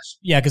process.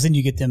 Yeah, because then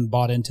you get them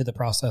bought into the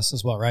process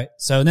as well, right?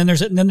 So then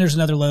there's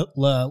another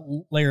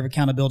layer of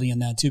accountability in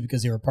that too,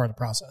 because they were part of the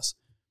process.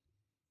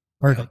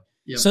 Perfect. Yeah.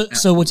 Yep.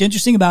 So what's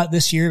interesting about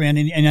this year, man,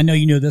 and I know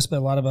you know this, but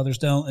a lot of others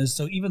don't, is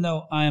so even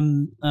though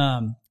I'm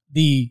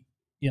the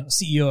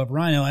CEO of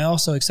Rhino, I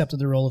also accepted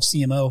the role of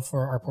CMO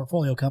for our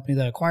portfolio company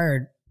that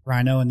acquired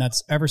Rhino, and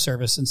that's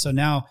Everservice. And so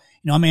now,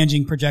 I'm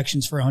managing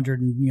projections for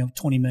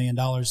 $120 million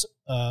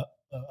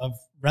of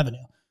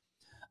revenue.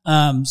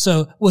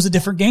 So it was a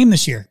different game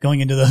this year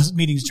going into those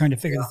meetings, trying to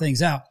figure the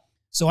things out.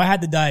 So I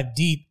had to dive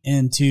deep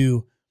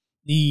into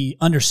the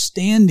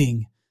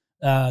understanding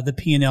the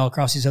P&L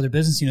across these other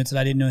business units that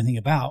I didn't know anything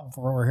about,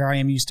 or here I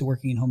am used to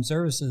working in home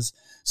services.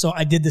 So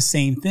I did the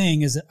same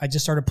thing. Is I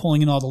just started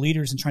pulling in all the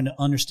leaders and trying to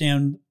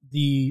understand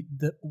the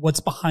what's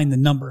behind the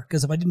number.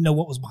 Because if I didn't know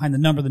what was behind the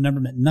number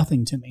meant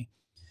nothing to me.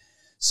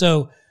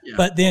 So,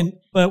 but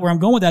where I'm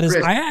going with that is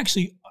I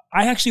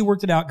actually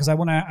worked it out, because I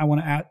want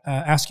to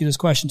ask you this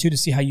question too, to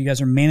see how you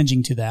guys are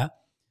managing to that.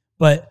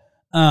 But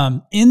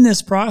in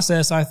this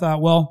process, I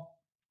thought, well,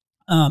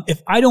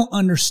 if I don't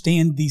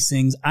understand these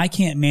things, I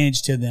can't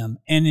manage to them.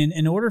 And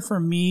in order for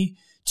me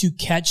to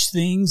catch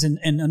things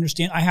and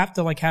understand, I have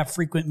to have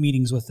frequent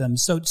meetings with them.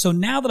 So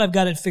now that I've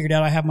got it figured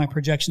out, I have my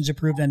projections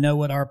approved. I know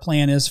what our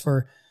plan is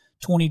for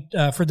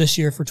this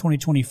year, for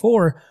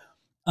 2024.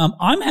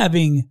 I'm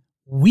having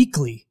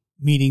weekly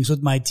meetings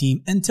with my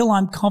team until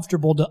I'm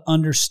comfortable to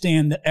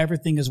understand that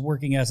everything is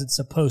working as it's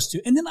supposed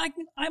to. And then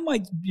I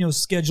might,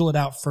 schedule it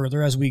out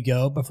further as we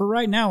go. But for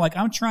right now,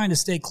 I'm trying to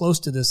stay close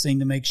to this thing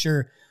to make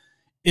sure,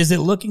 is it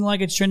looking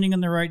like it's trending in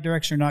the right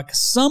direction or not?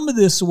 Because some of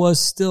this was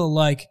still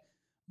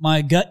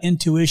my gut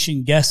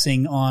intuition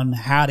guessing on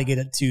how to get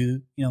it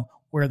to,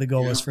 where the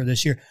goal is for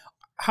this year.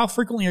 How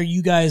frequently are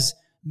you guys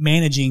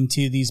managing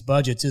to these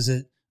budgets? Is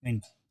it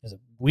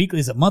weekly?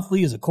 Is it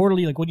monthly? Is it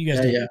quarterly? What do you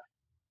guys do? Yeah.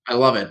 I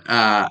love it.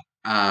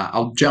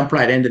 I'll jump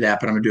right into that,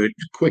 but I'm going to do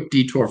a quick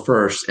detour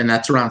first. And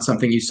that's around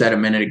something you said a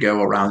minute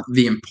ago around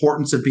the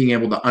importance of being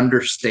able to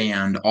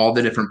understand all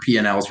the different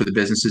P&Ls for the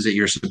businesses that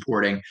you're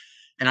supporting.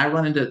 And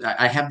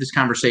I have this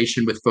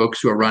conversation with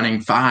folks who are running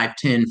 $5,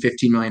 $10, $15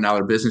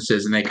 million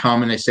businesses, and they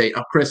come and they say,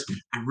 "Oh, Chris,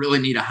 I really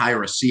need to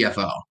hire a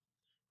CFO."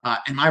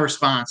 And my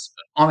response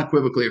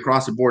unequivocally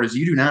across the board is,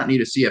 you do not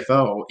need a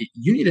CFO.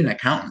 You need an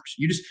accountant.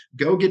 You just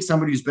go get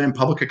somebody who's been in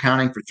public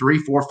accounting for 3,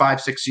 4,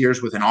 5, 6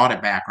 years with an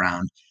audit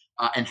background,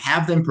 and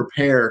have them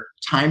prepare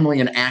timely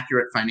and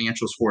accurate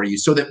financials for you,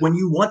 so that when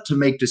you want to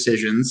make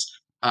decisions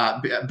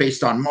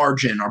based on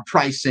margin or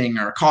pricing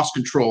or cost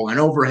control and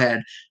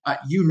overhead,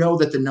 you know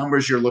that the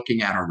numbers you're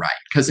looking at are right.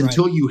 Because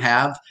until you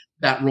have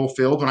that role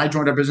filled, when I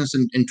joined our business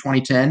in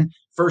 2010,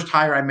 first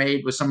hire I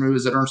made was someone who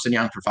was at Ernst &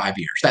 Young for 5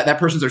 years. That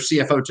person's our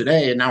CFO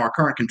today, and now our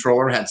current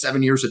controller had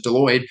 7 years at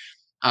Deloitte.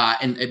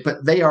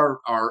 But they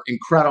are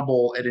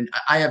incredible. And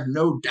I have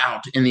no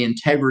doubt in the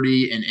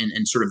integrity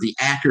and sort of the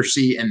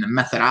accuracy and the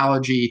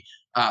methodology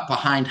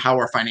behind how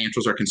our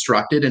financials are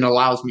constructed, and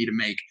allows me to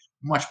make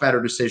much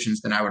better decisions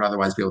than I would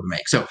otherwise be able to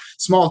make. So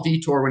small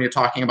detour when you're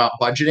talking about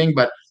budgeting,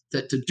 but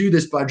to do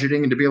this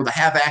budgeting and to be able to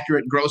have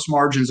accurate gross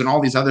margins and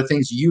all these other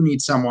things, you need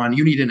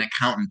an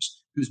accountant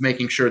who's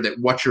making sure that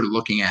what you're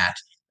looking at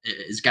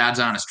is God's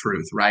honest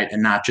truth, right?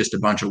 And not just a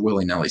bunch of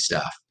willy-nilly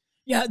stuff.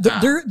 Yeah,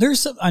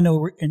 there's some, I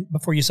know,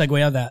 before you segue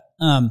out of that,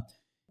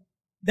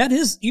 that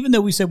is, even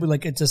though we said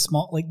it's a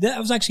small, that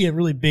was actually a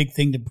really big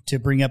thing to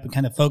bring up and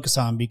kind of focus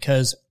on,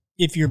 because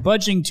if you're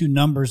budgeting to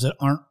numbers that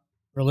aren't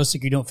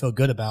realistic, you don't feel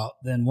good about,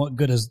 then what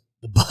good is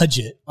the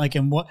budget?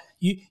 And what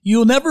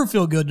you'll never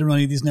feel good to run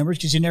these numbers,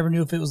 because you never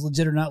knew if it was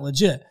legit or not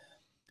legit.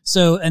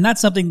 So, and that's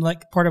something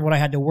part of what I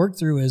had to work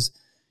through is,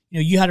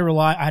 I had to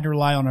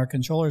rely on our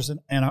controllers and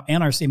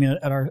our team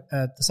at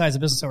the size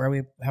of business where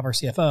we have our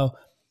CFO.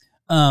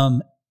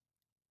 And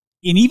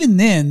even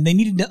then, they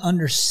needed to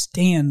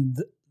understand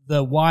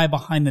the why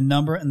behind the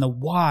number and the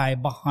why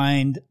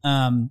behind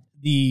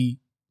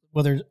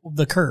whether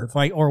the curve,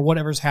 right, or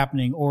whatever's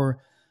happening,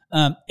 or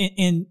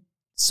and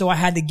so I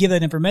had to give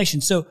that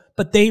information. So,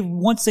 but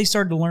once they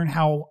started to learn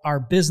how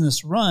our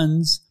business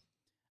runs,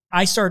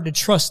 I started to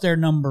trust their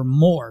number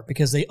more,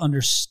 because they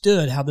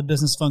understood how the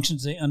business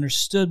functions. They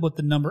understood what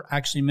the number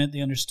actually meant.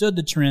 They understood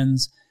the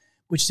trends,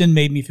 which then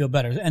made me feel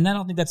better. And I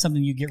don't think that's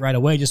something you get right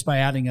away just by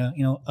adding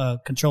a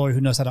controller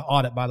who knows how to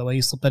audit. By the way,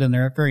 you slip that in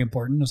there. Very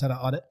important. Knows how to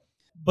audit.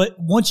 But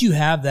once you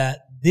have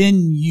that,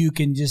 then you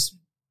can just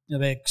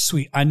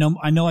sweet. I know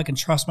I can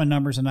trust my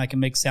numbers, and I can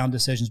make sound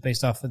decisions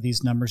based off of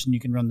these numbers, and you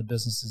can run the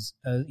businesses,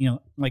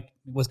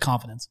 with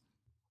confidence.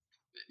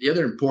 The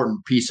other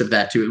important piece of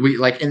that too, we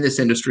in this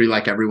industry,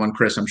 like everyone,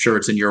 Chris, I'm sure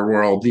it's in your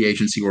world, the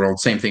agency world,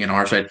 same thing in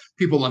our side.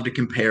 People love to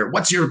compare.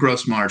 What's your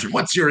gross margin?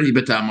 What's your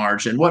EBITDA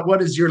margin?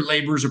 What is your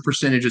labor as a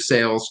percentage of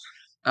sales?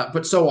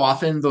 But so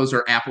often those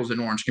are apples and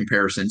orange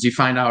comparisons. You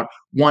find out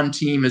one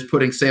team is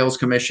putting sales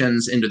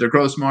commissions into their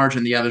gross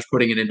margin, the other's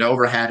putting it into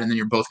overhead, and then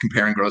you're both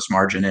comparing gross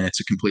margin, and it's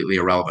a completely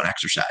irrelevant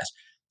exercise.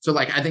 So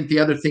I think the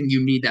other thing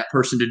you need that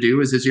person to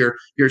do is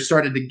you're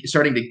starting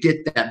to get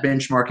that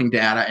benchmarking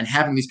data and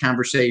having these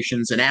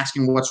conversations and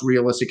asking what's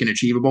realistic and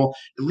achievable.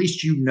 At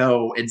least you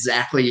know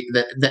exactly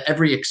that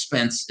every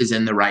expense is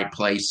in the right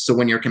place. So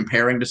when you're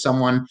comparing to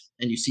someone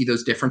and you see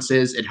those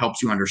differences, it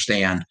helps you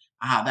understand,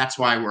 that's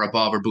why we're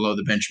above or below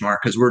the benchmark,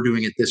 because we're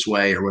doing it this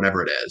way or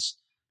whatever it is.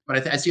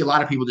 But I see a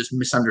lot of people just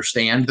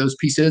misunderstand those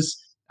pieces,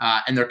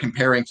 and they're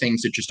comparing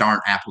things that just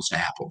aren't apples to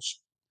apples.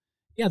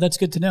 Yeah, that's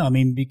good to know. I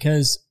mean,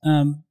 because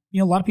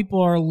a lot of people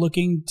are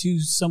looking to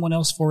someone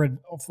else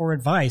for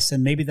advice,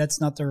 and maybe that's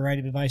not the right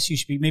advice.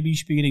 Maybe you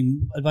should be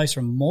getting advice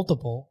from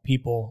multiple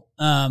people.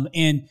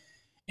 And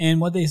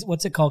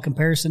what's it called?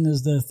 Comparison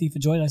is the thief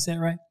of joy. Did I say it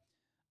right?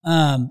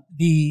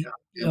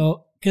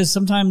 Because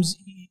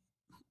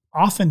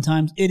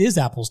oftentimes it is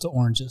apples to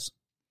oranges,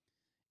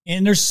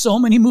 and there's so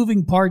many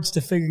moving parts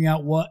to figuring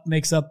out what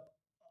makes up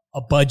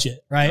a budget,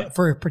 right,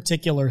 for a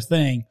particular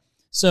thing.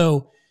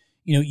 So,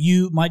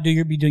 you might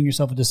be doing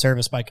yourself a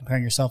disservice by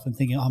comparing yourself and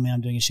thinking, oh man,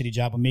 I'm doing a shitty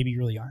job. But maybe you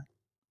really aren't.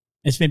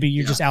 It's maybe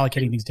you're just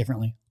allocating things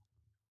differently.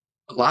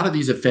 A lot of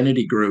these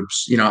affinity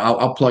groups,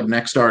 I'll plug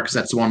Nexstar because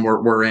that's the one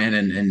we're in,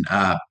 and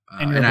I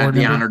had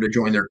the honor to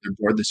join their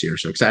board this year.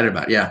 So excited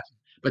about it. Yeah.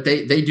 But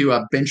they do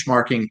a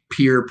benchmarking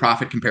peer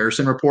profit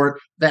comparison report.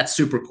 That's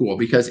super cool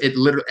because it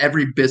literally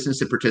every business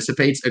that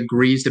participates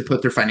agrees to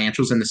put their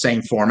financials in the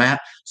same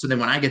format. So then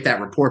when I get that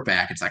report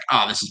back, it's like,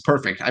 oh, this is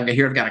perfect. I've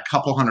got a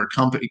couple hundred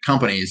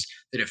companies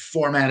that have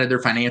formatted their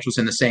financials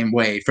in the same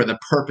way for the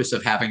purpose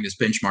of having this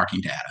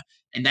benchmarking data.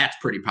 And that's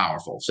pretty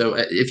powerful. So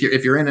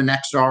if you're in a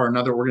Nexstar or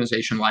another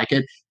organization like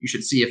it, you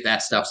should see if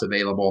that stuff's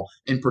available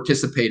and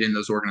participate in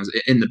those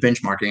in the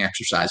benchmarking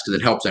exercise because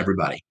it helps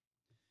everybody.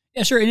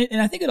 Yeah, sure. And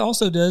I think it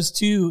also does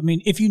too. I mean,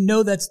 if you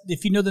know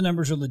the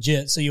numbers are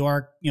legit, so you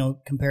are,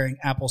 comparing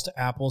apples to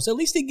apples, at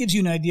least it gives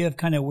you an idea of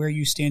kind of where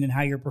you stand and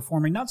how you're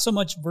performing, not so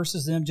much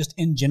versus them, just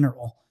in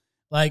general.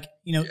 Like,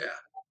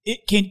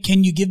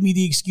 can you give me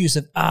the excuse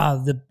of,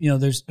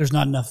 there's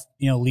not enough,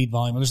 lead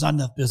volume, or there's not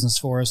enough business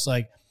for us.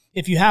 Like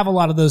if you have a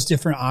lot of those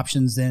different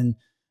options, then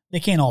they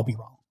can't all be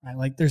wrong, right?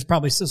 Like there's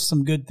probably still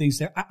some good things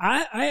there.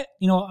 I'm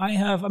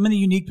in a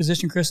unique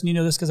position, Chris, and you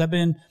know this because I've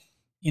been,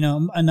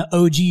 I'm an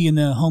OG in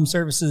the home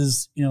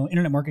services,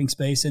 internet marketing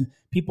space, and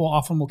people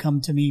often will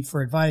come to me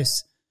for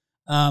advice,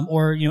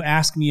 or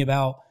ask me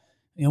about,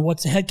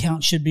 what's the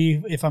headcount should be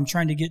if I'm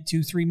trying to get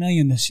to 3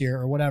 million this year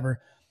or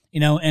whatever,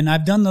 and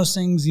I've done those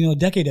things, a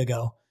decade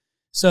ago.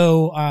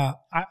 So I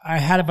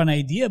had an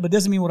idea, but it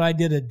doesn't mean what I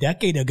did a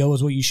decade ago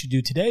is what you should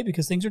do today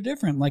because things are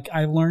different. Like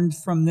I learned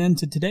from then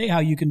to today how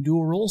you can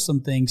dual role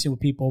some things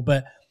with people,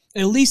 but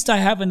at least I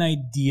have an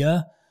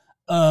idea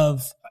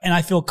of. And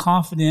I feel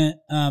confident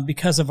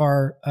because of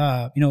our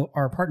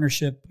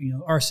partnership,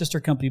 our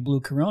sister company,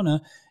 Blue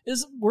Corona,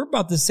 we're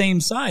about the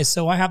same size.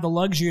 So I have the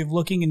luxury of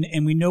looking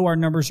and we know our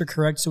numbers are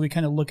correct. So we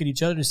kind of look at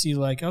each other to see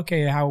like,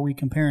 okay, how are we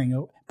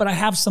comparing? But I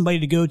have somebody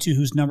to go to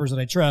whose numbers that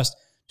I trust,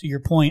 to your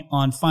point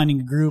on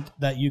finding a group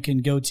that you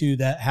can go to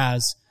that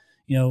has,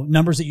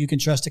 numbers that you can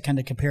trust to kind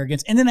of compare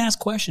against and then ask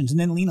questions and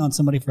then lean on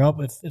somebody for help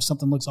if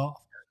something looks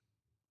off.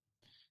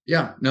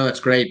 Yeah, no,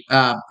 that's great.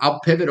 I'll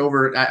pivot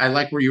over. I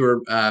like where you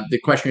were, the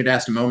question you'd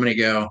asked a moment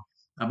ago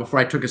before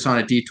I took us on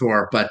a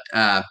detour. But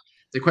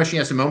the question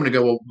you asked a moment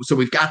ago, well, so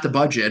we've got the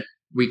budget.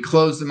 We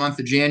closed the month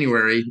of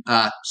January.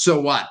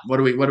 So what? What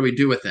do we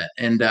do with it?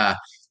 And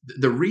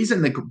the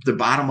reason the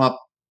bottom-up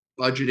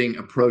budgeting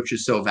approach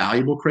is so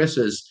valuable, Chris,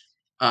 is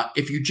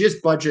if you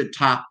just budget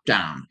top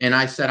down, and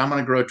I said I'm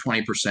going to grow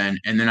 20%,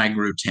 and then I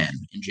grew 10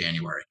 in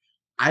January,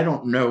 I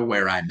don't know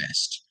where I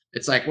missed.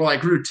 It's like, well, I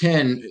grew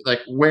 10, like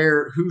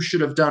who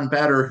should have done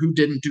better? Who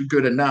didn't do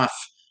good enough?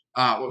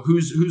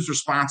 Who's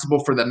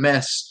responsible for the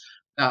miss?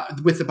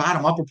 With the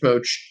bottom up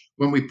approach,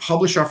 when we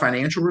publish our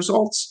financial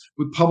results,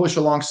 we publish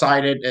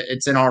alongside it.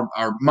 It's in our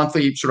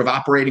monthly sort of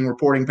operating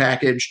reporting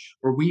package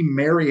where we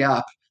marry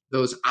up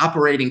those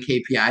operating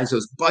KPIs,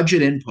 those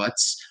budget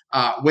inputs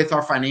with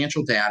our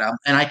financial data.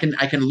 And I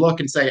can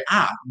look and say,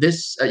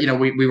 this,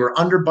 we were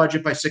under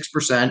budget by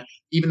 6%,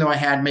 even though I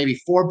had maybe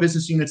 4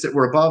 business units that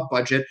were above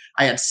budget.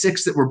 I had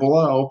 6 that were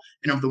below.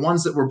 And of the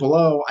ones that were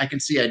below, I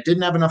can see I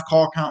didn't have enough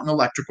call count in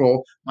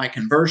electrical. My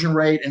conversion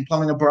rate in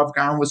plumbing above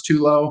ground was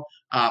too low.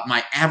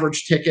 My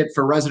average ticket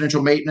for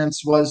residential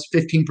maintenance was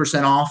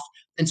 15% off.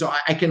 And so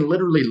I can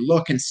literally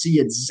look and see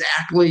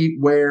exactly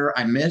where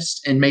I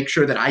missed and make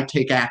sure that I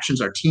take actions,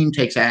 our team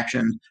takes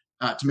action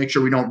to make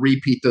sure we don't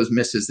repeat those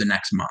misses the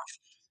next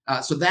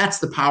month. So that's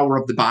the power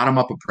of the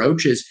bottom-up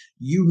approach is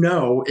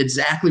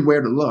exactly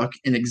where to look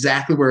and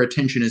exactly where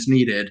attention is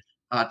needed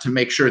to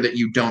make sure that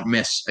you don't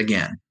miss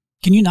again.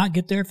 Can you not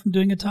get there from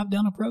doing a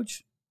top-down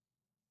approach?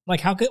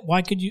 Like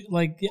why could you,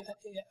 like,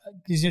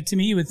 because to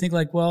me you would think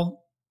like,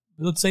 well,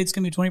 let's say it's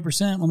going to be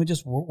 20%. Let me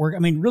just work. I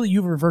mean, really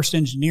you reverse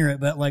engineer it,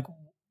 but like,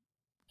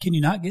 can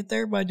you not get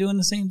there by doing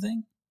the same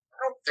thing? I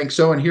don't think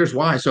so. And here's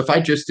why. So if I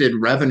just did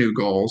revenue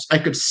goals, I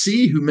could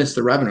see who missed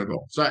the revenue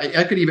goal. So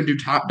I could even do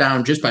top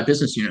down just by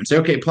business unit and say,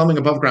 okay, plumbing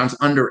above ground's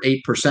under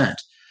 8%.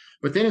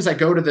 But then as I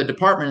go to the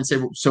department and say,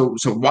 so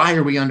why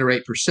are we under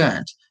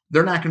 8%?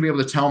 They're not going to be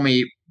able to tell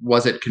me,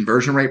 was it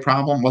conversion rate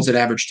problem? Was it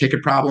average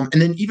ticket problem?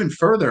 And then even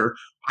further,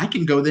 I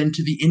can go then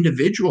to the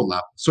individual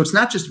level. So it's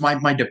not just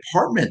my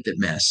department that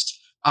missed.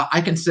 I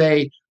can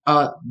say,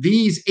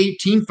 these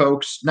 18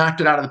 folks knocked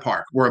it out of the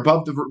park. We're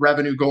above the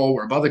revenue goal.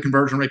 We're above the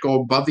conversion rate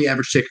goal, above the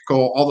average ticket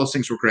goal. All those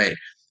things were great.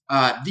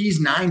 These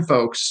 9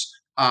 folks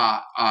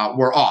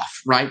were off,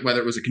 right? Whether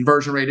it was a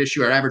conversion rate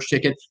issue or average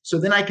ticket. So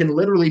then I can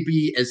literally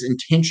be as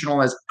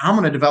intentional as I'm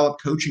going to develop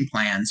coaching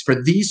plans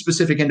for these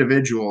specific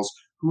individuals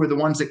who are the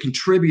ones that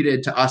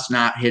contributed to us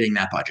not hitting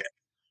that budget.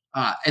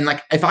 And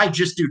like, if I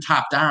just do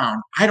top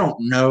down, I don't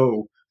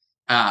know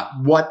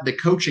what the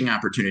coaching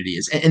opportunity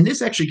is. And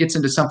this actually gets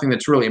into something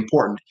that's really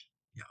important.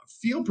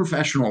 Field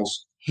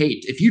professionals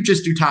hate if you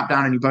just do top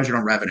down and you budget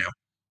on revenue.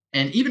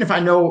 And even if I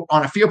know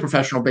on a field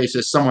professional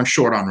basis, someone's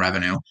short on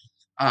revenue,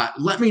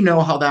 let me know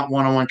how that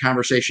one-on-one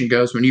conversation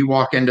goes when you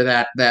walk into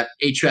that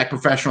HVAC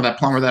professional, that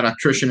plumber, that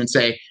electrician, and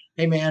say,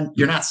 "Hey man,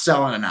 you're not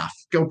selling enough.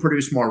 Go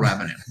produce more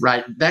revenue."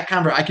 Right?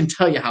 I can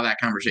tell you how that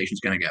conversation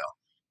is going to go.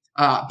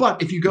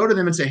 But if you go to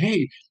them and say,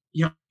 "Hey,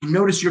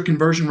 notice your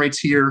conversion rates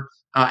here,"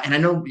 and I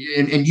know,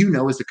 and you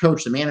know, as the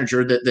coach, the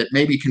manager, that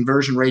maybe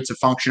conversion rate's a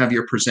function of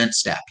your present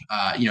step.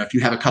 If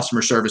you have a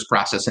customer service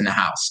process in the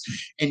house,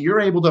 and you're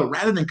able to,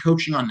 rather than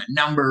coaching on the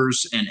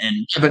numbers and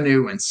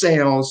revenue and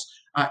sales,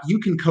 you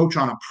can coach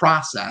on a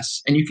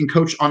process, and you can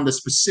coach on the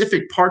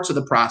specific parts of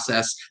the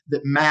process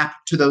that map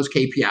to those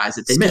KPIs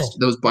that they missed,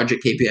 those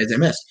budget KPIs they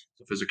missed.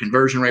 So if there's a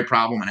conversion rate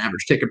problem, an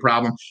average ticket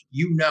problem,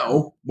 you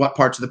know what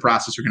parts of the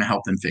process are going to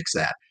help them fix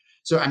that.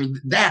 So, I mean,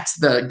 that's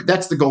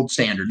the gold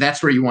standard.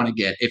 That's where you want to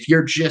get. If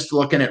you're just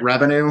looking at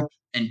revenue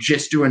and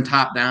just doing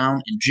top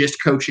down and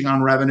just coaching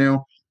on revenue,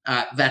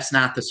 that's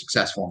not the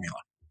success formula.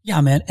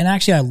 Yeah, man. And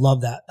actually, I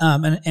love that.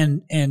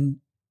 And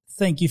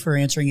thank you for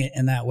answering it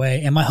in that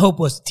way. And my hope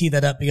was to tee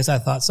that up because I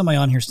thought somebody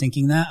on here is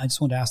thinking that. I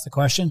just wanted to ask the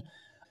question.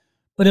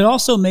 But it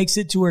also makes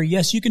it to where,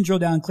 yes, you can drill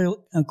down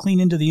clean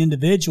into the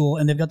individual,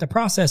 and they've got the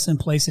process in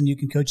place, and you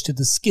can coach to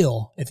the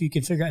skill. If you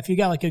can figure out, if you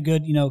got like a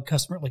good,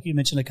 customer, like you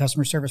mentioned, a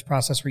customer service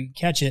process where you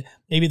catch it,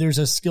 maybe there's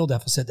a skill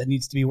deficit that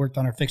needs to be worked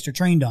on or fixed or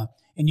trained on,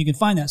 and you can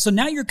find that. So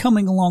now you're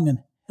coming along and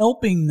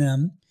helping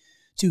them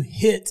to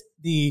hit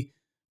the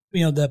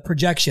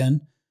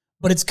projection,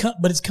 but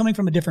it's coming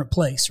from a different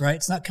place, right?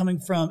 It's not coming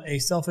from a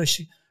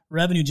selfish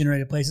revenue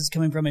generated place. It's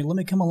coming from let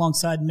me come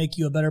alongside and make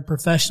you a better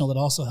professional that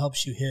also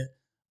helps you hit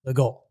the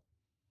goal.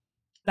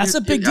 That's a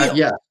big deal.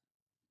 Yeah,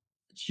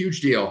 it's a huge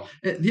deal.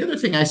 The other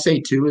thing I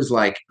say too is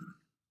like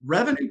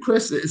revenue,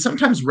 Chris.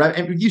 Sometimes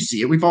you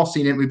see it. We've all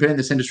seen it. We've been in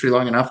this industry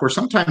long enough where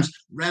sometimes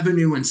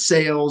revenue and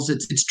sales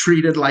it's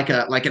treated like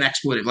an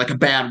expletive, like a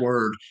bad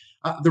word.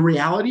 The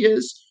reality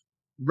is,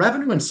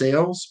 revenue and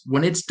sales,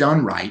 when it's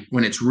done right,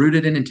 when it's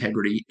rooted in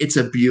integrity, it's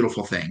a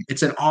beautiful thing.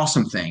 It's an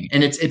awesome thing,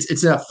 and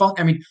it's a fun.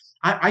 I mean,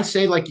 I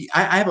say, like,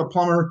 I have a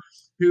plumber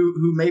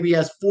who maybe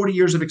has 40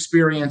 years of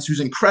experience,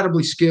 who's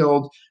incredibly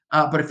skilled,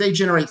 but if they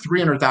generate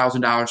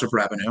 $300,000 of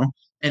revenue,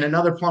 and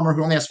another plumber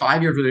who only has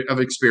 5 years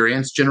of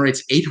experience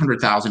generates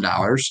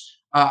 $800,000,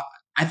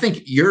 I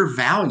think your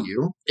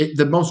value,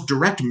 the most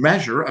direct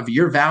measure of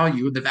your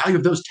value, the value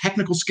of those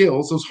technical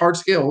skills, those hard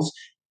skills,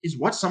 is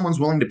what someone's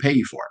willing to pay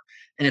you for.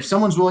 And if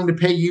someone's willing to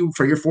pay you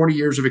for your 40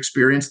 years of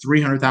experience,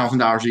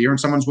 $300,000 a year, and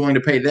someone's willing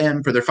to pay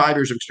them for their 5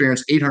 years of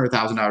experience,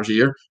 $800,000 a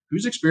year,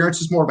 whose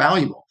experience is more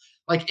valuable?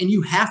 And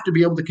you have to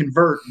be able to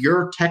convert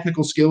your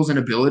technical skills and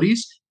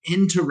abilities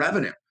into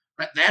revenue.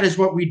 Right? That is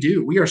what we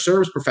do. We are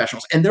service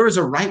professionals, and there is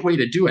a right way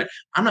to do it.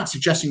 I'm not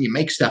suggesting you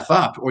make stuff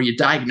up or you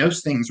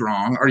diagnose things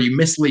wrong or you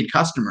mislead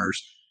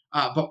customers.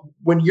 But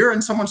when you're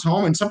in someone's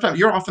home, and sometimes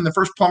you're often the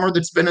first plumber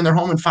that's been in their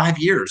home in 5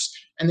 years,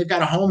 and they've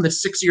got a home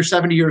that's 60 or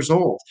 70 years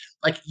old,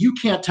 you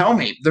can't tell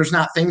me there's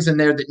not things in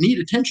there that need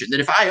attention, that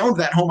if I owned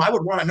that home, I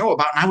would want to know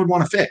about and I would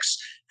want to fix.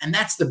 And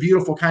that's the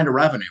beautiful kind of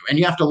revenue. And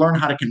you have to learn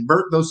how to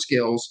convert those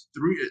skills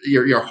through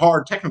your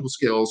hard technical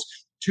skills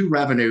to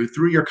revenue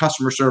through your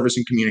customer service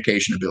and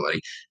communication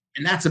ability.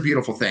 And that's a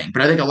beautiful thing.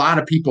 But I think a lot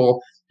of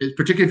people,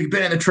 particularly if you've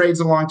been in the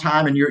trades a long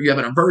time and you have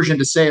an aversion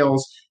to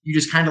sales, you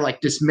just kind of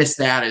dismiss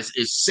that as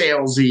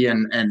salesy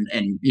and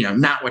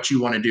not what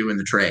you want to do in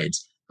the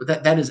trades.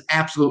 But that is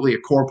absolutely a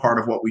core part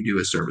of what we do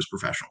as service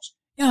professionals.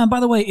 Yeah, and by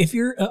the way, if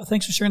you're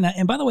thanks for sharing that.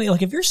 And by the way,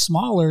 if you're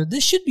smaller,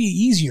 this should be an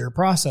easier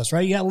process,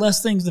 right? You got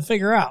less things to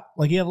figure out.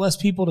 You have less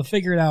people to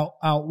figure it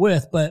out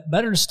with, but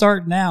better to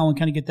start now and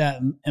kind of get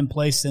that in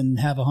place than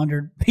have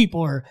 100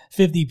 people or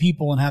 50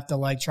 people and have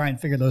to try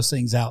and figure those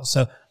things out.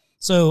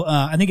 So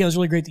I think it was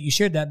really great that you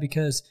shared that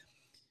because,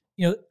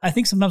 I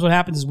think sometimes what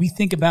happens is we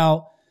think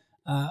about,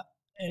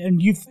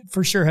 and you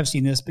for sure have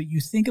seen this, but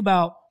you think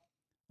about,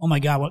 oh my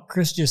God, what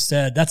Chris just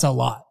said, that's a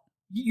lot.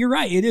 You're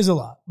right. It is a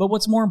lot, but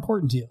what's more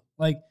important to you?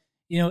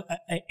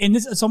 And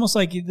this, it's almost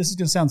like this is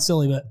going to sound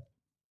silly, but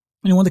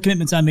one of the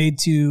commitments I made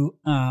to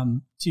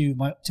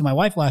my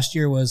wife last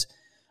year was,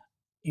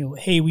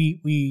 hey,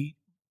 we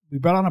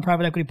brought on a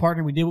private equity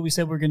partner. We did what we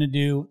said we were going to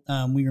do.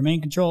 We remain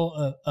in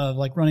control of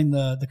running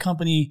the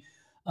company.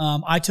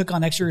 I took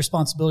on extra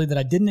responsibility that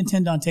I didn't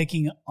intend on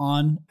taking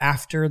on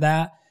after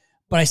that,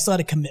 but I still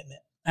had a commitment.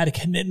 I had a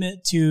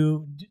commitment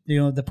to,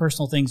 the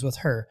personal things with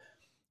her.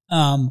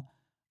 I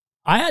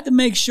had to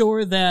make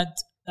sure that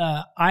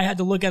I had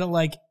to look at it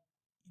like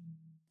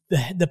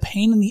the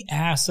pain in the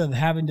ass of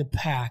having to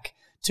pack,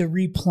 to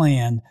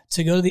replan,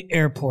 to go to the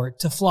airport,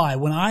 to fly.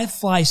 When I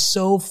fly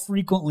so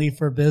frequently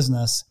for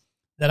business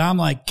that I'm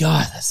like,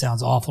 God, that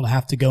sounds awful to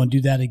have to go and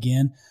do that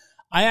again.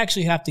 I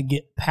actually have to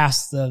get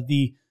past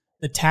the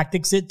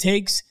tactics it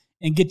takes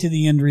and get to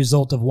the end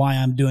result of why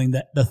I'm doing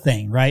the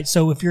thing, right?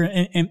 So if you're,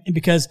 and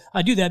because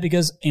I do that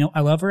because,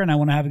 I love her and I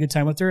want to have a good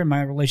time with her and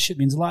my relationship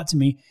means a lot to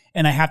me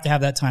and I have to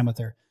have that time with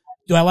her.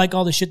 Do I like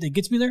all the shit that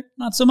gets me there?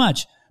 Not so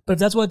much. But if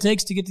that's what it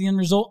takes to get to the end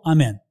result,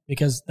 I'm in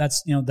because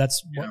that's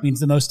what means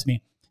the most to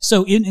me.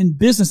 So in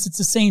business, it's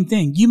the same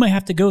thing. You might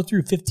have to go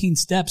through 15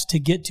 steps to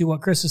get to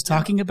what Chris is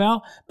talking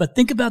about, but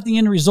think about the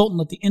end result and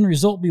let the end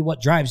result be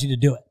what drives you to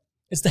do it.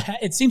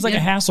 It seems like a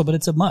hassle, but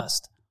it's a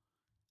must.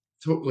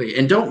 Totally.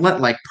 And don't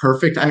let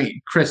perfect. I mean,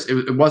 Chris,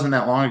 it wasn't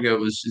that long ago.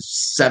 It was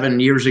 7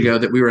 years ago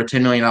that we were a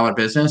 $10 million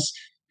business.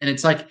 And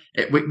it's like,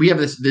 we have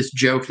this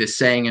joke, this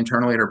saying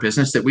internally at our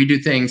business that we do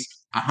things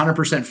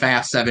 100%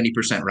 fast,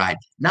 70% right.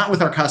 Not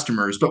with our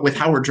customers, but with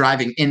how we're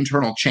driving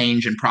internal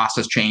change and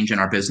process change in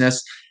our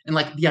business. And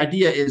the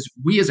idea is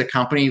we as a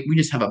company, we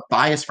just have a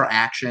bias for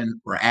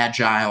action. We're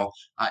agile.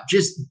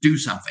 Just do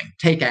something.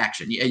 Take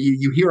action.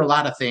 You hear a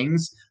lot of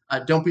things.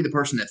 Don't be the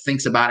person that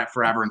thinks about it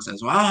forever and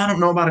says, well, I don't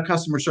know about a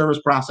customer service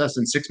process.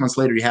 And 6 months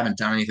later, you haven't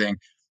done anything.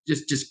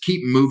 Just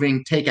keep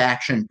moving, take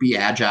action, be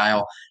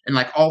agile. And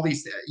all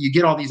these, you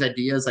get all these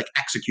ideas,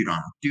 execute on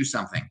them, do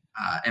something.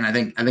 And I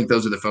think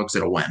those are the folks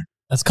that'll win.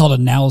 That's called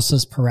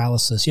analysis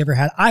paralysis. You ever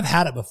had, I've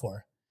had it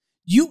before.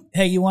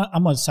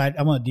 I'm going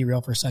to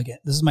derail for a second.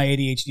 This is my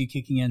ADHD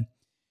kicking in.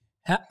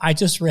 I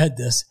just read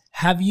this.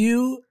 Have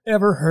you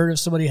ever heard of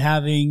somebody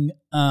having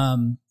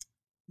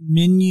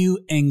menu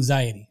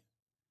anxiety?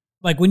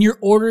 Like when you're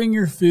ordering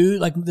your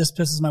food, this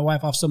pisses my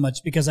wife off so much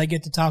because I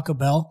get to Taco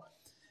Bell,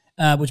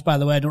 which by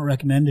the way, I don't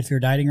recommend if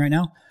you're dieting right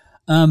now.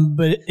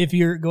 But if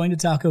you're going to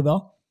Taco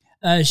Bell,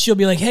 she'll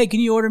be like, hey, can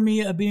you order me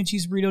a bean and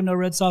cheese burrito, no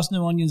red sauce,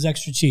 no onions,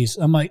 extra cheese?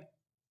 I'm like,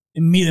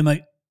 immediately I'm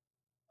like,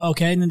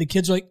 okay. And then the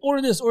kids are like, order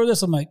this.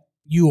 I'm like,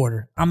 you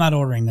order. I'm not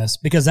ordering this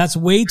because that's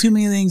way too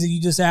many things that you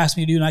just asked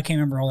me to do. And I can't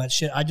remember all that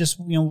shit. I just,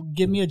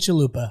 give me a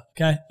chalupa.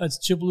 Okay. That's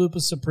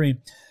Chalupa Supreme.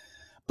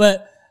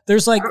 But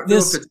there's I don't know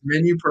if it's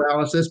menu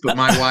paralysis, but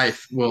my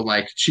wife will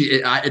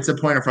it's a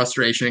point of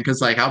frustration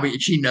because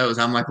she knows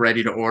I'm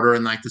ready to order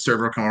and the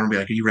server will come over and be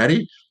like, are you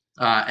ready?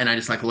 And I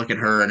just look at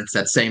her and it's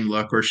that same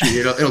look where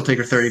it'll take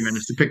her 30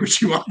 minutes to pick what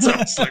she wants. I'm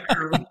just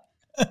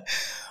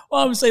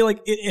well, I'm saying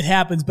it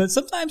happens, but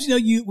sometimes,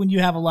 when you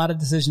have a lot of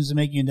decisions to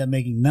make, you end up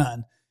making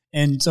none.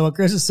 And so what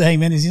Chris is saying,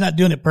 man, is he's not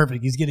doing it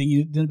perfect. He's getting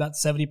you doing about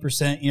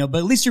 70%, but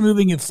at least you're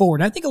moving it forward.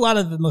 And I think a lot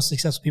of the most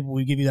successful people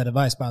will give you that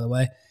advice, by the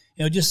way.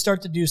 Just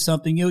start to do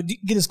something,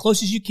 get as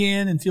close as you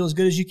can and feel as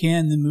good as you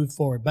can and then move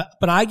forward.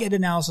 But I get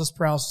analysis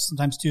paralysis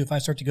sometimes too. If I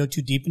start to go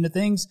too deep into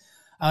things,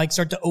 I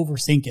start to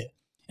overthink it.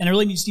 And I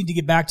really just need to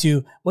get back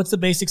to what's the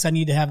basics I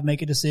need to have to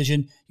make a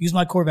decision, use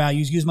my core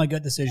values, use my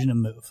gut decision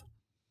and move.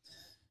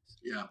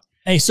 Yeah.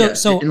 Hey,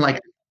 so and go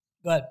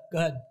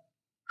ahead.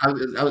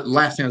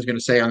 Last thing I was going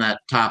to say on that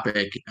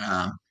topic,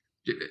 I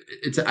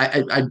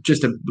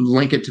just to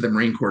link it to the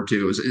Marine Corps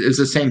too. It's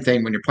the same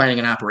thing when you're planning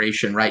an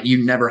operation, right?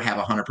 You never have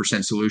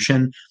 100%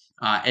 solution.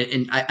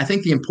 And I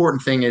think the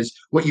important thing is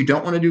what you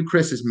don't want to do,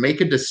 Chris, is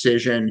make a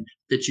decision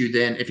that you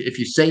then, if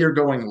you say you're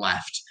going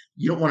left,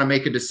 you don't want to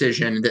make a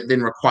decision that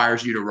then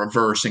requires you to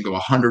reverse and go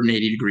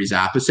 180 degrees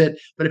opposite.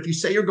 But if you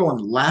say you're going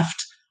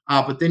left,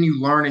 but then you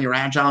learn and you're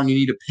agile and you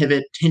need to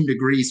pivot 10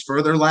 degrees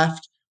further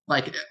left,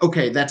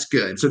 okay, that's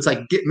good. So it's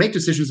make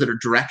decisions that are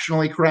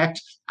directionally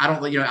correct. I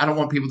don't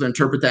want people to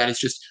interpret that as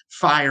just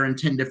fire in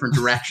 10 different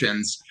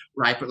directions,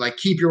 right? But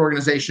keep your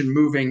organization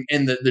moving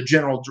in the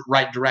general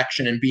right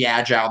direction and be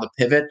agile to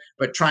pivot,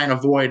 but try and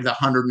avoid the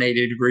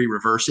 180 degree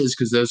reverses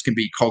because those can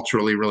be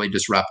culturally really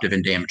disruptive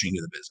and damaging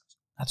to the business.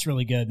 That's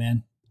really good,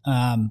 man.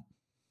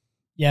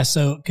 Yeah,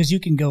 so because you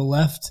can go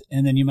left,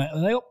 and then you might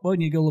you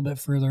need to go a little bit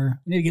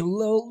further. You need to go a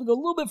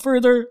little bit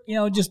further,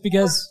 just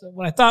because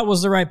what I thought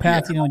was the right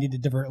path, I need to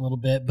divert a little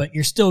bit, but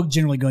you're still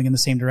generally going in the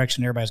same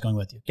direction. Everybody's going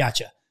with you.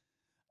 Gotcha.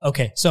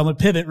 Okay, so I'm gonna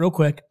pivot real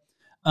quick,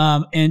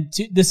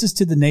 this is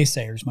to the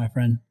naysayers, my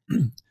friend,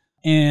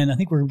 and I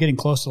think we're getting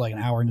close to an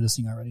hour into this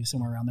thing already,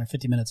 somewhere around there,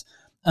 50 minutes.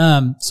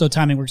 So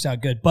timing works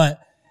out good, but.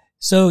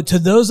 So to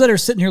those that are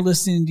sitting here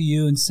listening to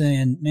you and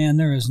saying, man,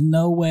 there is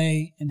no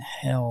way in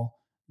hell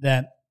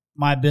that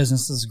my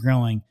business is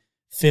growing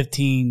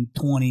 15,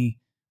 20%,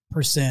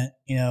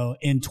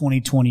 in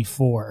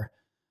 2024,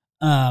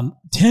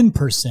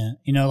 10%,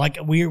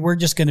 we're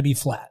just going to be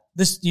flat.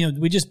 This,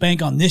 we just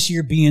bank on this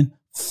year being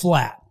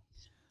flat.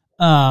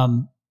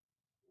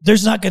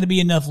 There's not going to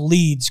be enough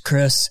leads,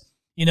 Chris,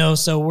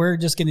 so we're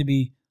just going to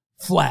be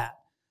flat.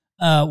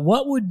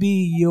 What would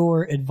be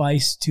your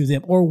advice to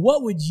them, or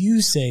what would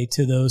you say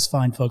to those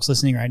fine folks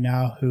listening right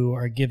now who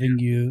are giving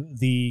you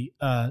the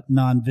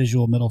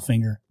non-visual middle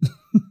finger?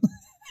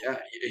 Yeah,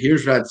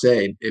 here's what I'd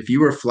say. If you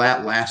were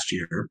flat last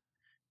year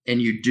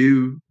and you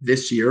do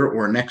this year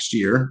or next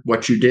year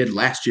what you did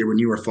last year when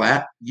you were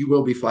flat, you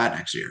will be flat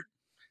next year.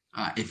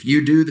 If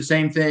you do the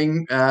same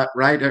thing,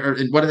 right? Or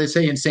what do they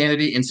say?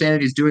 Insanity.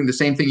 Insanity is doing the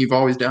same thing you've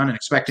always done and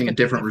expecting a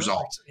different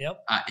result.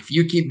 Yep. If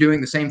you keep doing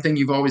the same thing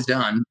you've always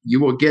done,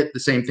 you will get the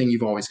same thing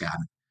you've always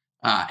gotten.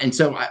 And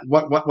so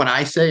what would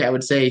I say? I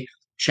would say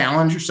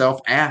challenge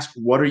yourself. Ask,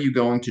 what are you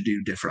going to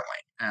do differently?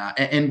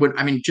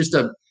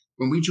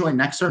 when we joined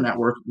Nexstar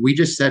Network, we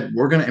just said,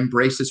 we're going to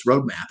embrace this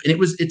roadmap. And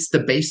it's the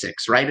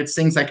basics, right? It's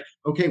things like,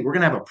 okay, we're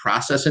going to have a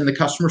process in the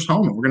customer's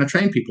home and we're going to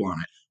train people on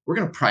it. We're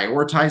going to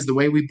prioritize the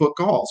way we book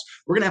calls.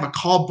 We're going to have a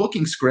call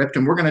booking script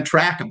and we're going to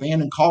track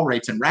abandoned call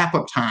rates and wrap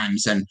up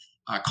times and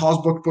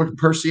calls booked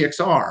per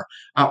CXR.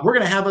 We're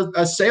going to have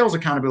a sales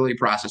accountability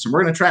process and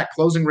we're going to track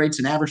closing rates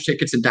and average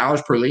tickets and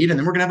dollars per lead. And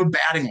then we're going to have a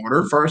batting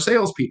order for our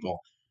salespeople.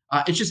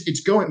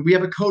 We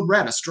have a code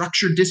red, a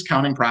structured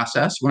discounting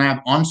process. When I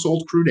have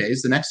unsold crew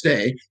days the next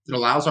day that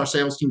allows our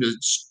sales team to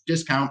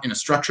discount in a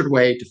structured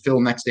way to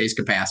fill next day's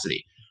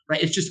capacity,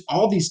 right? It's just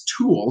all these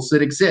tools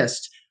that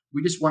exist.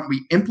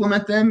 We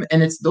implement them,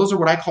 and those are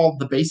what I call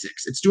the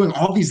basics. It's doing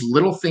all these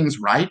little things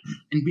right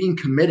and being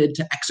committed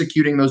to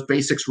executing those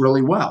basics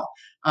really well.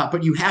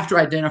 But you have to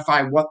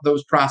identify what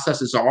those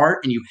processes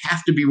are, and you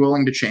have to be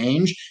willing to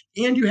change,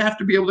 and you have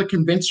to be able to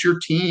convince your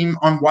team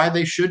on why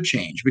they should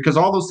change. Because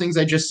all those things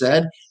I just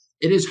said,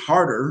 it is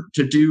harder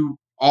to do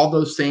all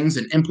those things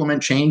and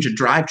implement change and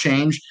drive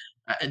change.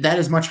 That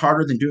is much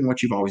harder than doing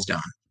what you've always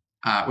done,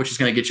 which is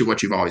going to get you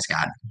what you've always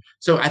got.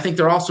 So I think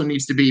there also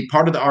needs to be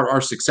part of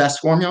our success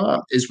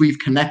formula is we've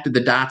connected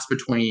the dots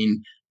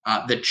between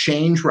the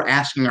change we're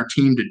asking our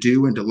team to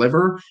do and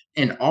deliver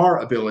and our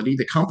ability,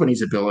 the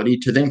company's ability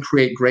to then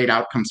create great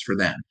outcomes for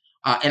them.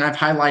 And I've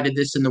highlighted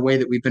this in the way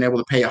that we've been able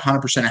to pay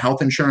 100% of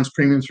health insurance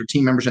premiums for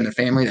team members and their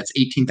family. That's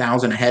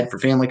 $18,000 a head for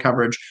family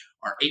coverage,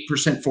 our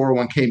 8%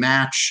 401k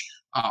match,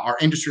 our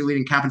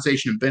industry-leading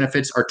compensation and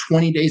benefits, our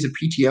 20 days of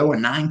PTO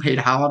and 9 paid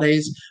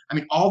holidays. I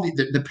mean, all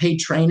the paid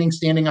training,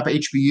 standing up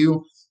HBU,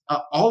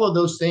 all of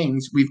those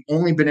things we've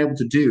only been able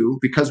to do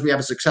because we have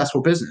a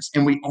successful business.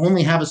 And we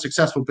only have a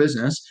successful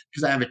business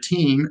because I have a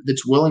team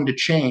that's willing to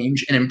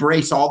change and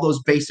embrace all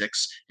those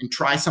basics and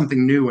try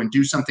something new and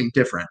do something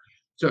different.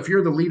 So if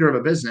you're the leader of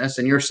a business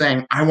and you're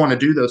saying, I want to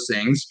do those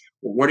things,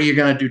 well, what are you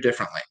going to do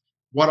differently?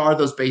 What are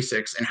those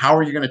basics? And how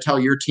are you going to tell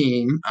your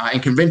team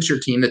and convince your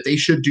team that they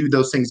should do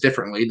those things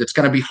differently? That's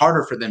going to be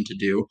harder for them to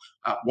do.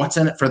 What's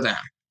in it for them,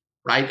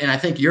 right? And I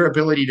think your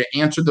ability to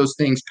answer those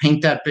things,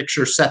 paint that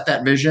picture, set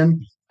that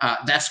vision,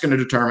 that's going to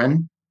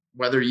determine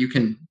whether you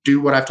can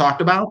do what I've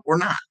talked about or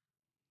not.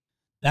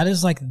 That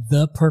is like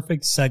the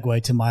perfect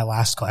segue to my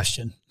last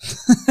question.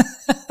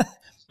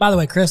 By the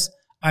way, Chris,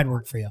 I'd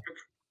work for you.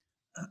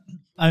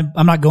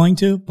 I'm not going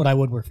to, but I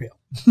would work for you.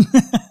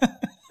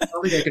 I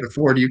don't think I can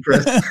afford you,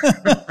 Chris.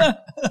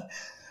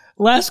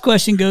 Last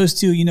question goes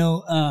to,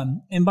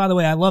 and by the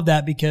way, I love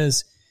that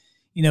because,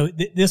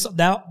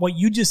 what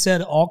you just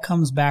said all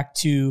comes back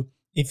to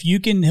if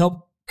you can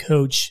help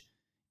coach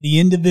the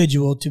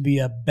individual to be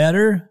a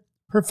better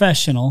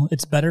professional,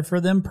 it's better for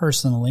them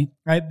personally,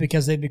 right?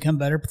 Because they become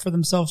better for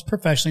themselves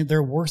professionally.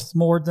 They're worth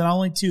more not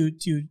only to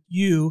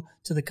you,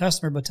 to the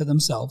customer, but to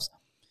themselves.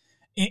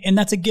 And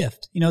that's a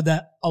gift,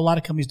 that a lot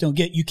of companies don't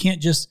get. You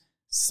can't just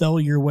sell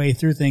your way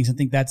through things and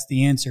think that's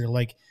the answer.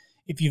 Like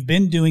if you've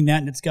been doing that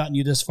and it's gotten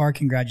you this far,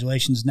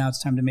 congratulations. Now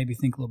it's time to maybe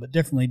think a little bit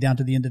differently down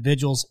to the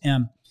individuals.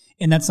 And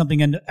that's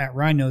something at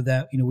Rhino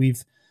that,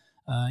 we've,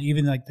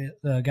 even like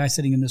the guy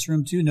sitting in this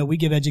room too. No, we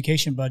give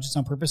education budgets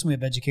on purpose, and we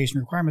have education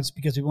requirements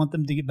because we want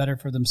them to get better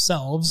for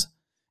themselves.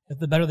 If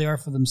the better they are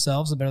for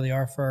themselves, the better they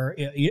are for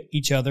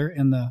each other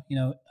and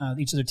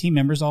each of their team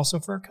members, also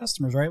for our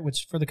customers, right?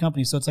 Which for the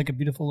company. So it's like a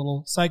beautiful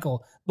little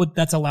cycle. But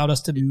that's allowed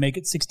us to make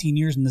it 16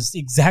 years in this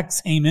exact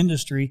same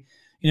industry,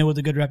 with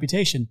a good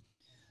reputation.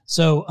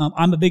 So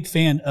I'm a big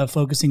fan of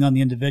focusing on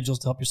the individuals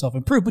to help yourself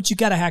improve, but you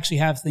got to actually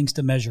have things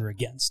to measure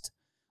against.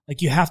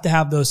 Like you have to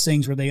have those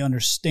things where they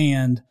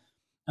understand.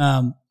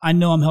 I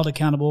know I'm held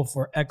accountable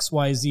for X,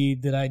 Y, Z.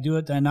 Did I do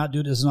it? Did I not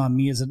do it? Is it on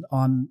me? Is it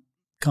on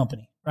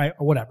company? Right?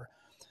 Or whatever.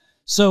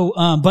 So,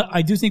 but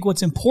I do think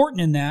what's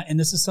important in that, and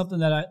this is something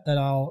that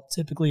I'll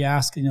typically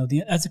ask,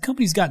 as the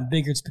company's gotten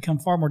bigger, it's become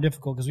far more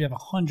difficult because we have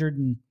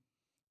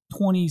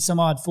 120 some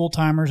odd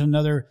full-timers,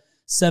 another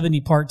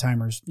 70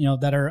 part-timers,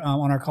 that are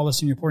on our call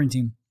listing reporting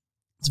team.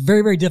 It's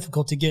very, very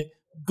difficult to get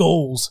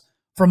goals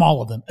from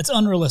all of them. It's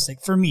unrealistic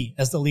for me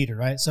as the leader,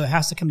 right? So it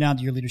has to come down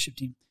to your leadership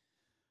team.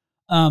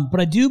 But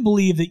I do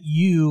believe that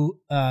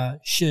you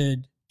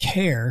should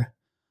care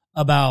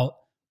about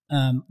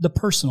the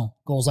personal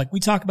goals. Like we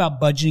talk about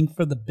budgeting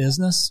for the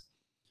business,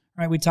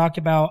 right? We talked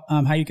about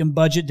how you can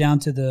budget down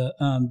to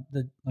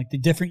the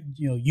different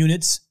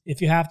units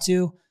if you have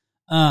to,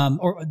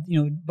 or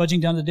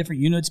budgeting down to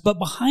different units. But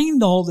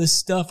behind all this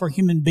stuff are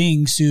human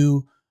beings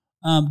who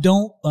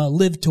don't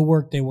live to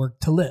work; they work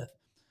to live.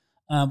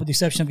 With the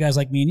exception of guys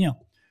like me and you,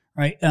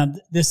 right?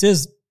 This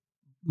is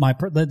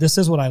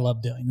what I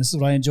love doing. This is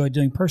what I enjoy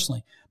doing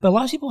personally. But a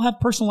lot of people have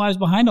personal lives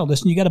behind all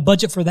this, and you got to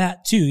budget for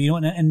that too.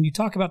 And you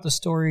talk about the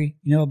story,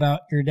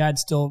 about your dad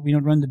still,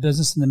 running the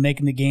business and then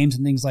making the games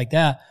and things like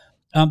that.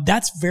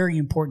 That's very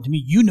important to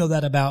me. You know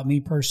that about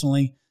me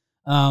personally.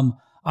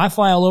 I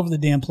fly all over the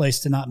damn place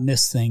to not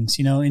miss things,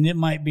 and it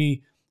might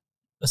be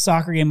a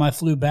soccer game I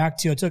flew back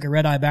to. I took a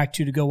red eye back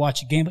to go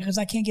watch a game because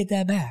I can't get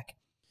that back.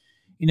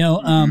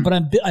 But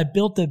I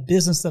built a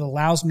business that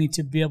allows me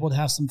to be able to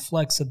have some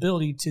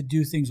flexibility to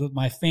do things with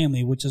my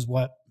family, which is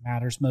what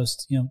matters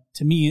most,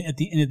 to me at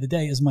the end of the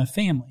day is my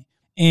family.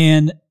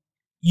 And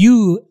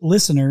you,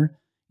 listener,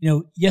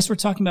 yes, we're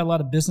talking about a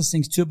lot of business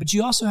things too, but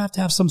you also have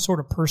to have some sort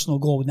of personal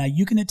goal. Now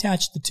you can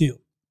attach the two.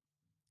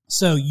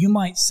 So you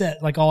might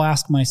set, like I'll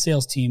ask my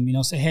sales team,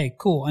 say, hey,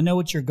 cool, I know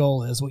what your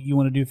goal is, what you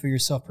want to do for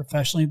yourself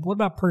professionally, but what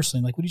about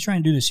personally? Like, what are you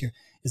trying to do this year?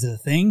 Is it a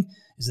thing?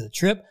 Is it a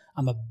trip?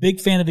 I'm a big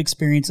fan of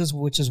experiences,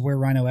 which is where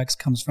Rhino X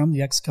comes from.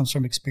 The X comes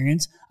from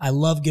experience. I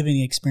love giving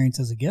the experience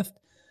as a gift,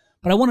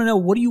 but I want to know,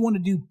 what do you want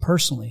to do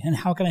personally? And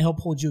how can I help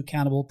hold you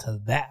accountable to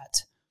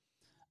that?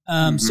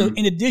 So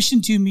in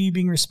addition to me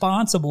being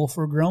responsible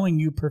for growing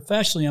you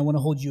professionally, I want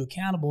to hold you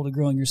accountable to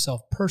growing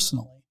yourself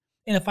personally.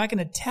 And if I can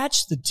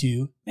attach the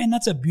two, man,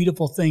 that's a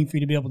beautiful thing for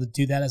you to be able to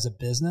do that as a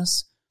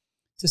business,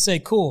 to say,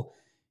 cool,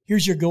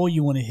 here's your goal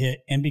you want to hit.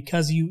 And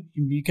because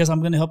I'm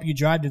going to help you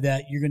drive to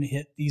that, you're going to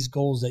hit these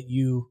goals that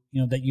you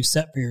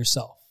set for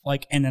yourself.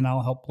 And then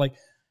I'll help. Do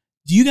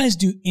you guys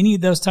do any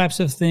of those types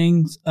of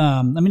things?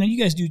 You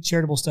guys do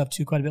charitable stuff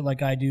too, quite a bit,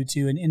 like I do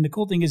too. And the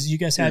cool thing is you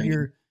guys have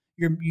your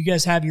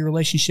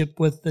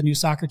relationship with the new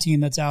soccer team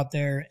that's out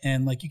there,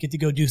 and you get to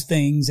go do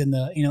things in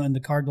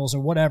the Cardinals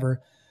or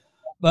whatever.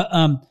 But,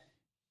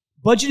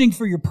 budgeting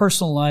for your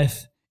personal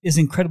life is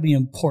incredibly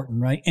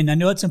important, right? And I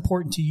know it's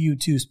important to you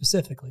too,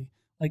 specifically.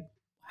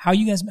 How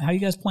you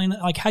guys playing?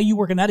 How you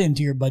working that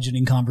into your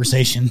budgeting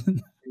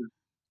conversation?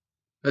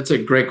 That's a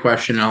great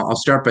question. I'll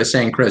start by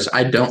saying, Chris,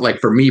 I don't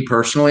for me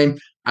personally,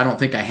 I don't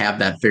think I have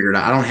that figured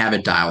out. I don't have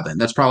it dialed in.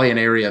 That's probably an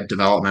area of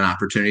development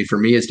opportunity for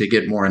me, is to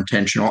get more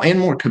intentional and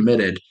more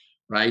committed,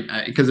 right?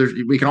 Because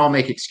we can all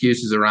make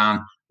excuses around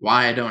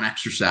why I don't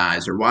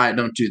exercise, or why I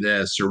don't do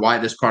this, or why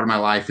this part of my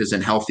life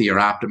isn't healthy or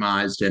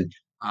optimized. And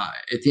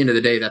at the end of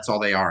the day, that's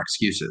all they are,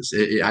 excuses.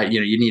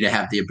 You need to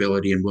have the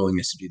ability and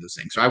willingness to do those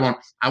things. So I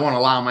won't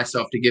allow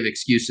myself to give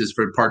excuses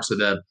for parts of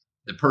the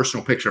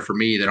personal picture for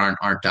me that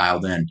aren't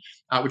dialed in,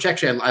 which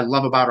actually I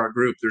love about our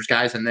group. There's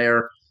guys in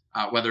there,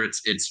 whether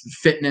it's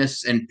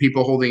fitness and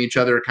people holding each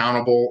other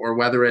accountable, or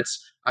whether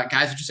it's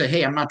guys that just say,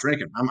 hey, I'm not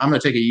drinking. I'm going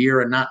to take a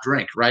year and not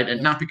drink, right?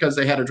 And not because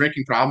they had a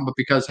drinking problem, but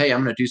because, hey,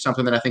 I'm going to do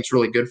something that I think is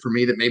really good for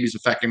me that maybe is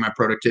affecting my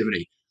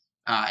productivity.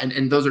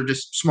 And those are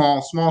just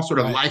small sort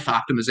of life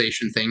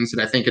optimization things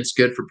that I think it's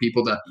good for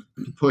people to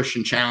push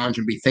and challenge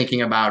and be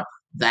thinking about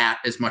that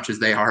as much as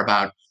they are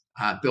about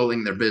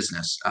building their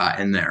business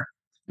in there.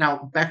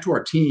 Now, back to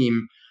our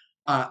team.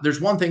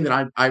 There's one thing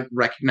that I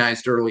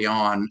recognized early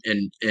on,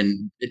 and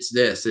it's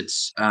this.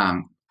 It's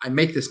I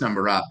make this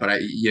number up,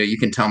 but you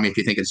can tell me if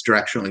you think it's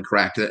directionally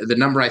correct. The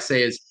number I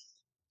say is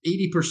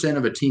 80%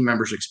 of a team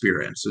member's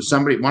experience. So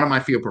one of my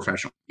field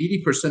professionals,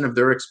 80% of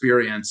their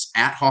experience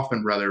at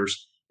Hoffmann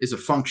Brothers is a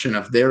function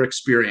of their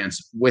experience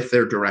with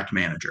their direct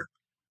manager,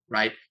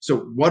 right?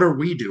 So what are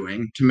we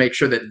doing to make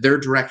sure that their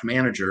direct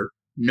manager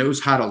knows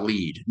how to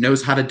lead,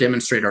 knows how to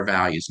demonstrate our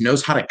values,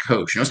 knows how to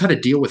coach, knows how to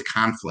deal with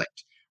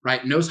conflict,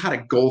 right? Knows how to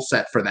goal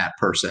set for that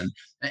person.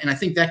 And I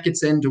think that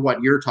gets into what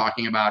you're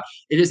talking about.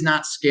 It is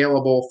not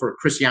scalable for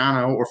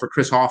Cristiano or for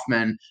Chris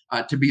Hoffman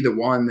to be the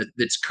one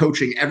that's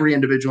coaching every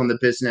individual in the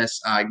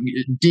business,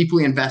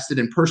 deeply invested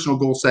in personal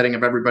goal setting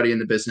of everybody in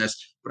the business.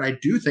 But I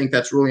do think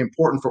that's really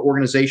important for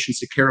organizations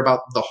to care about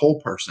the whole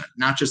person,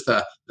 not just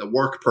the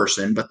work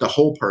person, but the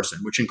whole person,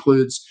 which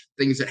includes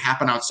things that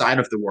happen outside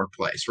of the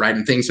workplace, right?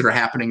 And things that are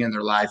happening in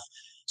their life.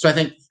 So I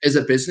think as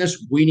a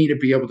business, we need to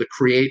be able to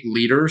create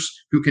leaders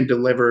who can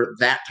deliver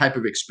that type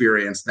of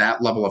experience,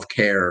 that level of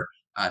care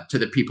to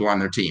the people on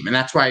their team. And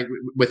that's why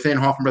within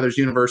Hoffmann Brothers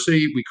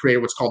University, we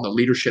created what's called the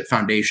Leadership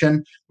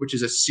Foundation, which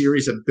is a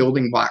series of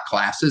building block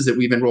classes that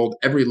we've enrolled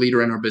every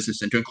leader in our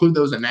business in, to include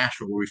those in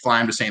Nashville, where we fly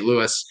them to St.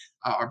 Louis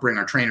or bring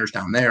our trainers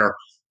down there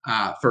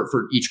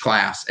for each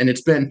class. And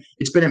it's been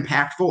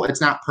impactful.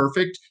 It's not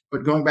perfect,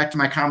 but going back to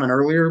my comment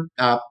earlier,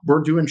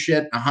 we're doing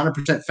shit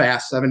 100%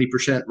 fast,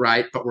 70%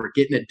 right, but we're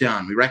getting it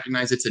done. We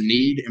recognize it's a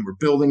need and we're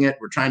building it.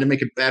 We're trying to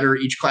make it better.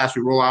 Each class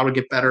we roll out will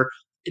get better.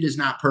 It is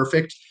not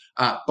perfect,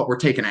 but we're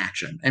taking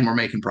action and we're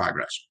making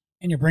progress.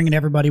 And you're bringing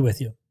everybody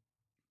with you.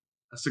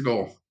 That's the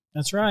goal.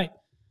 That's right.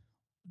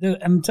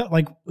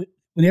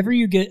 Whenever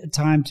you get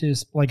time to,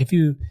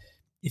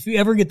 if you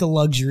ever get the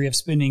luxury of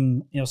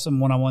spending,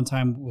 some one-on-one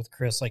time with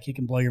Chris, he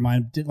can blow your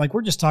mind.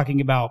 We're just talking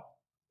about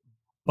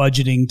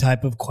budgeting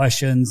type of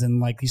questions,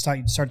 and he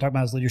started talking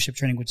about his leadership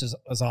training, which is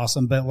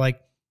awesome. But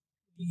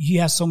he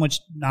has so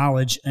much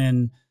knowledge,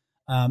 and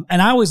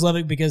I always love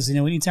it because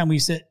anytime we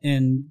sit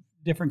and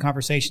different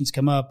conversations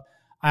come up,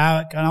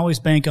 I can always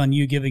bank on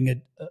you giving a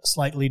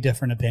slightly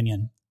different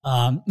opinion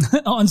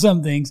on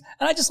some things,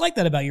 and I just like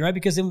that about you, right?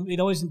 Because it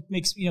always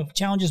makes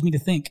challenges me to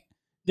think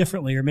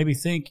differently, or maybe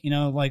think,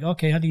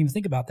 okay, how do you even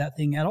think about that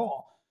thing at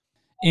all?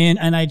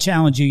 And I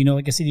challenge you,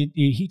 like I said,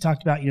 he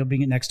talked about,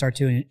 being at Nexstar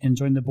too and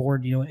joining the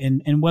board,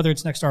 and whether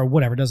it's Nexstar or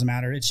whatever, it doesn't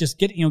matter. It's just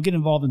get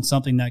involved in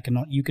something that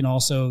you can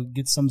also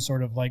get some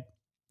sort of a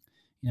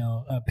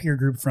peer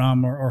group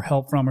from or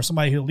help from, or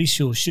somebody who at least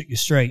will shoot you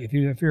straight. If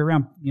you're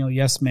around,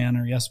 yes man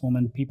or yes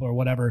woman people or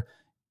whatever,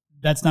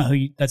 that's not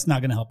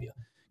going to help you.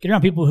 Get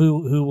around people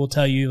who will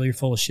tell you you're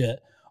full of shit,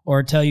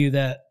 or tell you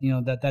that,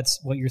 that's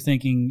what you're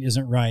thinking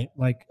isn't right.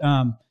 Like,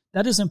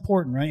 that is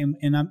important, right?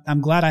 And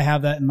I'm glad I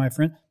have that in my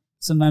friend.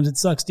 Sometimes it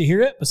sucks to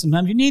hear it, but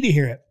sometimes you need to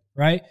hear it,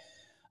 right?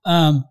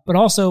 But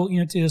also,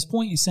 to this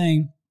point, you're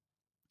saying,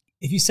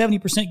 if you're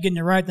 70% getting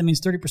it right, that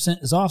means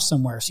 30% is off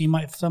somewhere. So you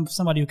might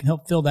somebody who can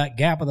help fill that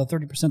gap with the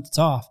 30% that's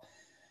off.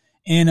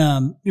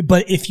 And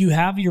but if you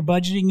have your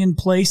budgeting in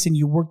place and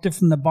you worked it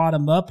from the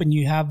bottom up and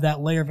you have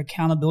that layer of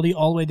accountability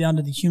all the way down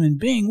to the human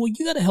being, well,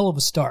 you got a hell of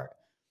a start,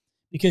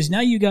 because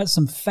now you got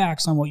some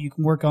facts on what you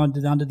can work on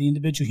down to the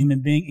individual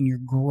human being, and you're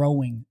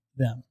growing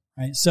them,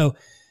 right? So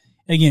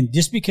again,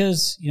 just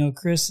because,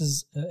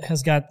 Chris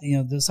has got,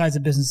 the size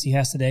of business he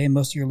has today, and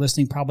most of your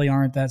listening probably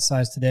aren't that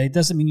size today, it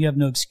doesn't mean you have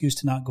no excuse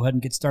to not go ahead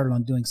and get started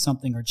on doing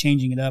something or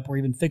changing it up or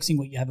even fixing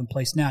what you have in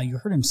place now. You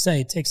heard him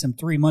say it takes him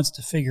 3 months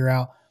to figure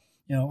out,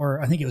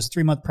 or I think it was a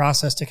 3-month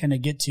process to kind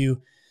of get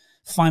to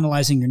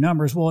finalizing your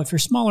numbers. Well, if you're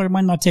smaller, it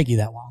might not take you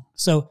that long.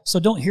 So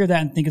don't hear that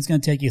and think it's going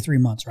to take you 3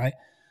 months, right?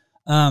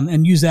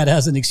 And use that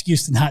as an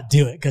excuse to not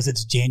do it because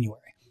it's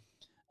January.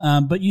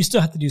 But you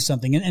still have to do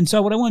something. And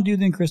so what I want to do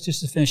then, Chris,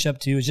 just to finish up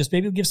too, is just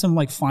maybe give some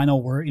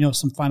final word,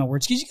 some final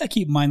words. Because you got to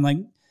keep in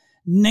mind,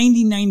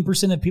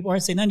 99% of people, or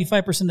I'd say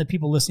 95% of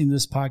people listening to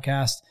this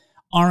podcast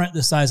aren't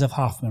the size of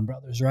Hoffmann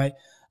Brothers, right?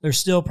 They're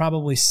still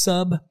probably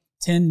sub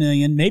 10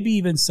 million, maybe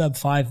even sub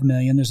 5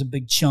 million. There's a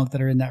big chunk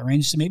that are in that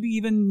range. So maybe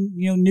even,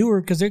 newer,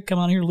 because they come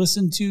on here,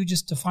 listen to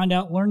just to find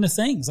out, learn the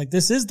things. Like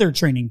this is their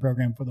training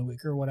program for the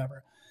week or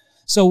whatever.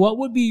 So what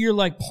would be your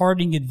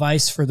parting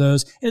advice for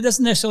those? And it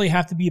doesn't necessarily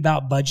have to be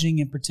about budgeting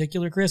in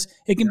particular, Chris.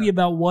 It can be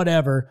about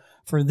whatever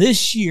for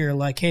this year.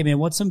 Like, hey man,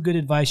 what's some good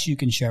advice you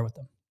can share with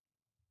them?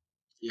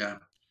 Yeah.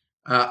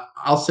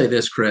 I'll say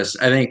this, Chris.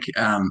 I think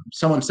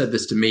someone said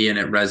this to me and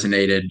it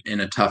resonated in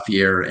a tough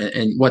year.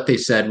 And what they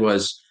said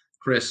was,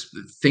 Chris,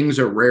 things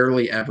are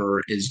rarely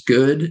ever as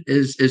good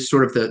as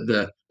sort of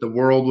the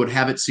world would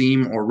have it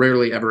seem, or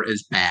rarely ever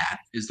as bad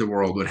as the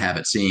world would have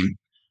it seem.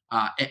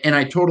 And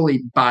I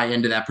totally buy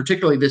into that,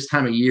 particularly this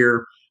time of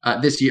year,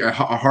 this year, a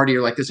hard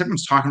year like this.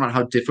 Everyone's talking about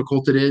how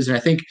difficult it is. And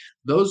I think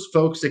those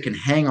folks that can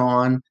hang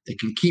on, that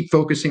can keep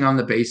focusing on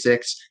the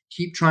basics,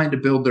 keep trying to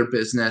build their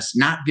business,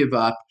 not give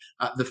up.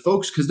 The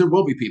folks, because there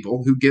will be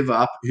people who give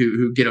up,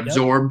 who get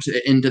absorbed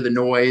into the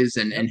noise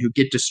and who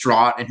get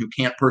distraught and who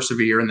can't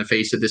persevere in the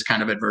face of this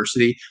kind of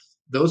adversity.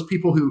 Those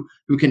people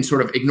who can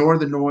sort of ignore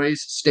the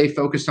noise, stay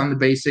focused on the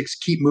basics,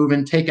 keep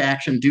moving, take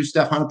action, do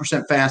stuff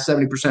 100% fast,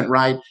 70%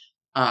 right.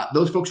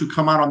 Those folks who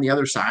come out on the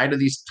other side of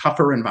these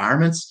tougher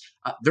environments,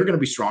 they're going to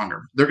be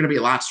stronger. They're going to be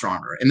a lot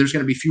stronger. And there's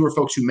going to be fewer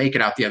folks who make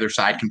it out the other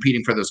side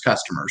competing for those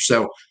customers.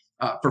 So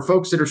for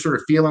folks that are sort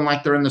of feeling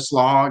like they're in the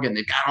slog and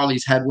they've got all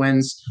these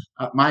headwinds,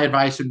 my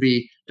advice would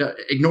be to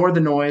ignore the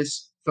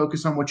noise,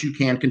 focus on what you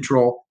can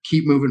control,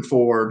 keep moving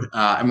forward.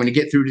 And when you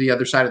get through to the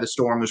other side of the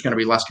storm, there's going to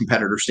be less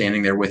competitors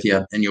standing there with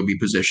you, and you'll be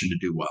positioned to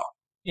do well.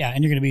 Yeah,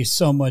 and you're going to be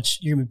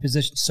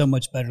positioned so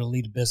much better to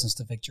lead a business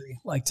to victory,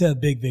 like to a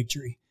big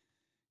victory.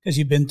 Because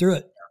you've been through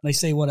it. They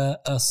say what a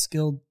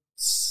skilled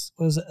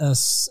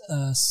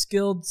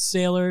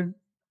sailor.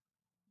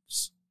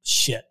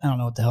 Shit, I don't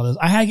know what the hell it is.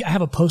 I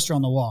have a poster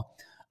on the wall.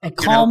 A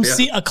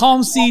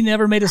calm sea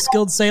never made a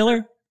skilled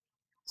sailor.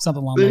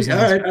 Something along those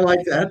lines. All right, I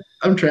like that.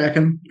 I'm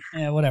tracking.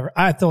 Yeah, whatever.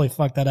 I totally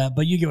fucked that up,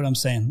 but you get what I'm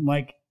saying.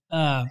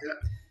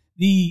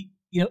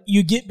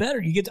 You get better.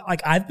 You get to,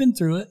 I've been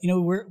through it.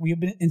 We've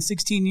been in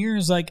 16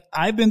 years.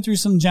 I've been through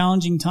some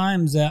challenging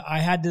times that I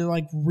had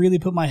to really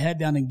put my head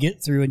down and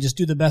get through and just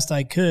do the best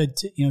I could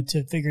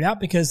to figure it out,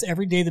 because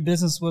every day the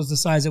business was the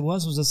size it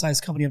was the size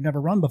company I've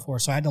never run before.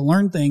 So I had to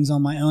learn things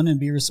on my own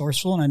and be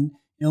resourceful. And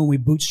we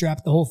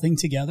bootstrapped the whole thing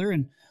together.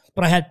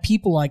 But I had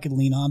people I could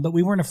lean on, but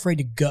we weren't afraid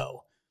to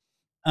go.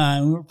 We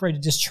weren't afraid to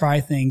just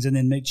try things and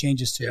then make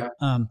changes to it.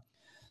 I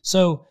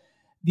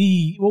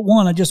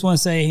just want to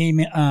say, hey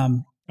man,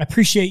 I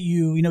appreciate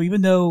you.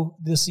 Even though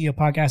this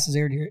podcast is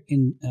aired here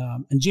in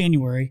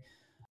January,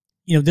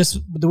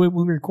 the way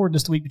we record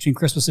this the week between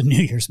Christmas and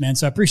New Year's, man.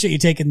 So I appreciate you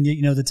taking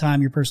the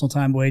time, your personal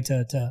time away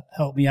to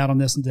help me out on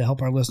this and to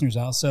help our listeners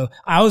out. So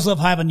I always love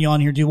having you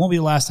on here, dude. It won't be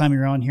the last time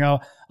you're on here.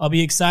 I'll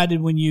be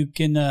excited when you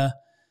can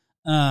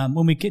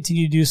when we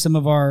continue to do some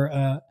of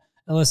our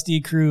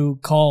LSD crew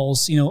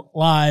calls,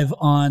 live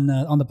on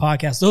the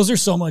podcast. Those are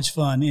so much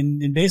fun,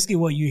 and basically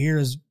what you hear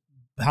is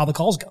how the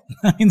calls go.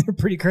 I mean, they're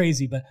pretty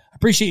crazy, but I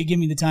appreciate you giving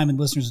me the time and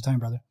listeners the time,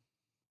 brother.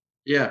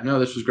 Yeah, no,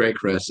 this was great,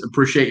 Chris.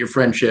 Appreciate your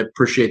friendship.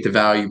 Appreciate the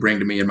value you bring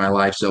to me in my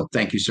life. So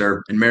thank you,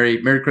 sir. And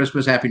Merry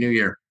Christmas. Happy New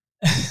Year.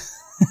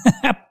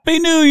 Happy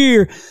New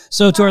Year.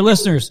 So to our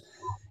listeners,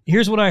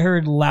 here's what I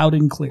heard loud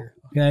and clear.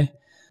 Okay.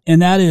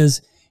 And that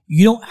is,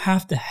 you don't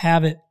have to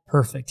have it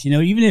perfect.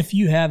 Even if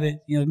you have it,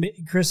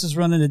 Chris is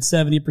running at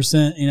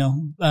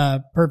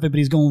 70%, perfect, but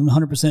he's going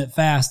 100%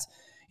 fast.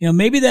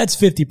 Maybe that's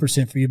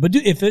 50% for you, but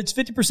if it's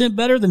 50%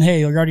 better, then hey,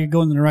 you're already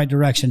going in the right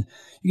direction.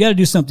 You got to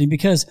do something,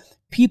 because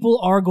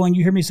people are going,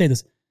 you hear me say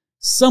this,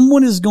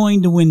 someone is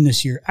going to win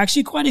this year.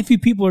 Actually, quite a few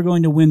people are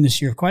going to win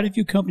this year. Quite a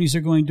few companies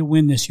are going to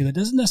win this year. That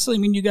doesn't necessarily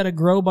mean you got to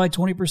grow by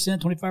 20%,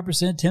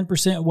 25%,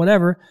 10%,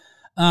 whatever.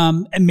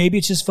 And maybe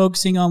it's just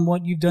focusing on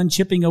what you've done,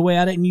 chipping away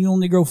at it, and you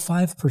only grow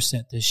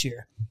 5% this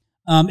year.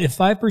 If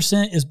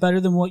 5% is better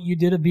than what you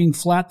did of being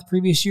flat the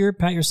previous year,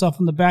 pat yourself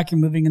on the back. You're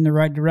moving in the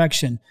right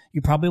direction.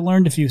 You probably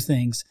learned a few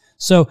things.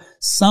 So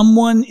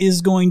someone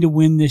is going to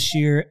win this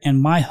year,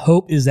 and my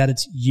hope is that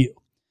it's you.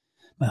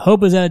 My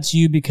hope is that it's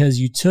you because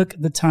you took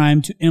the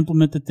time to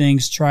implement the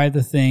things, try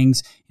the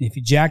things, and if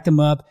you jacked them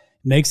up,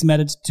 make some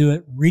edits to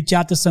it, reach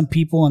out to some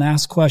people and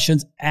ask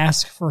questions,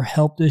 ask for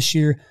help this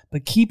year,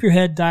 but keep your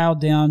head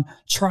dialed down.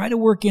 Try to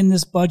work in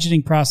this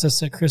budgeting process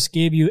that Chris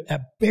gave you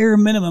at bare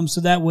minimum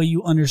so that way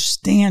you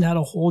understand how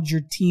to hold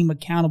your team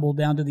accountable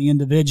down to the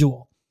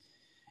individual.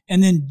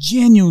 And then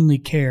genuinely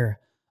care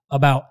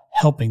about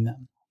helping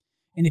them.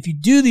 And if you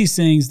do these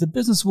things, the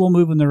business will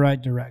move in the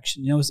right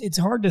direction. You know, it's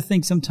hard to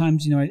think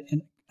sometimes, you know,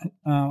 and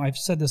I've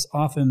said this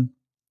often.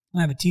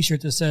 I have a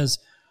t-shirt that says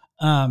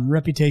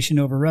reputation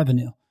over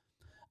revenue.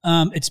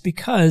 It's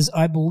because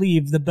I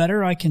believe the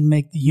better I can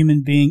make the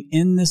human being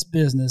in this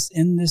business,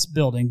 in this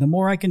building, the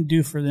more I can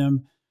do for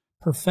them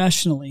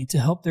professionally to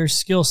help their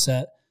skill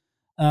set,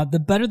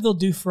 the better they'll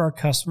do for our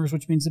customers,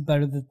 which means the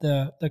better that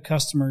the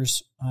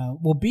customers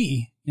will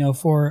be, you know,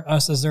 for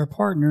us as their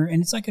partner.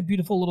 And it's like a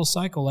beautiful little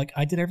cycle. Like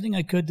I did everything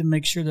I could to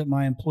make sure that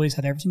my employees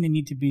had everything they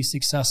need to be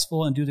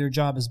successful and do their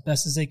job as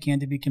best as they can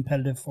to be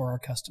competitive for our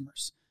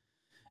customers.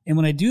 And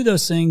when I do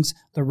those things,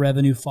 the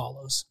revenue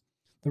follows.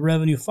 The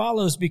revenue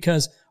follows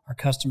because our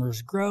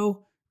customers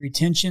grow,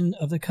 retention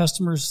of the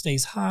customers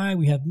stays high,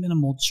 we have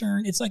minimal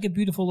churn. It's like a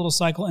beautiful little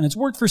cycle, and it's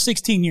worked for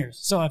 16 years.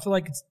 So I feel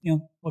like it's, you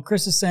know, what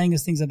Chris is saying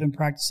is things I've been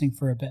practicing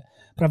for a bit,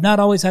 but I've not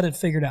always had it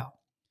figured out.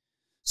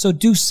 So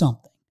do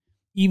something,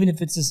 even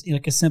if it's as,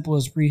 like as simple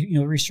as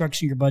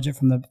restructuring your budget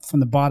from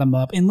the bottom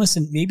up. And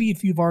listen, maybe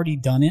if you've already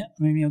done it,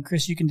 I mean, you know,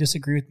 Chris, you can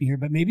disagree with me here,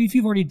 but maybe if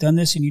you've already done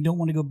this and you don't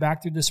want to go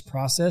back through this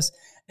process,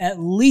 at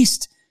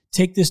least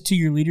take this to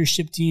your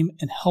leadership team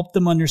and help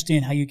them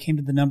understand how you came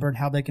to the number and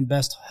how they can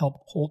best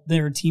help hold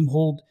their team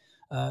hold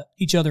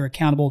each other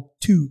accountable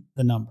to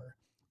the number.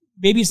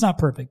 Maybe it's not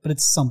perfect, but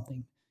it's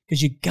something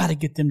because you got to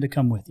get them to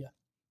come with you.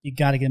 You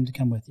got to get them to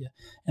come with you.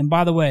 And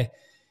by the way,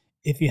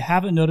 if you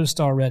haven't noticed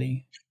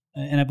already,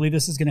 and I believe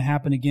this is going to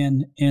happen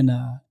again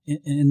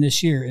in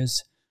this year,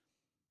 is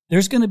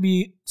there's going to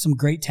be some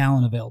great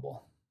talent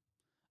available.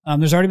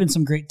 There's already been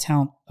some great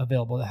talent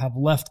available that have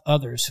left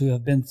others who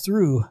have been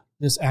through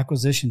this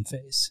acquisition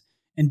phase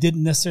and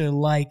didn't necessarily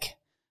like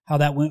how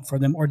that went for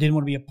them or didn't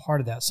want to be a part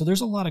of that. So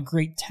there's a lot of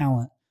great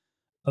talent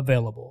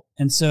available.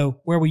 And so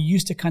where we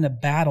used to kind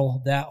of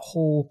battle that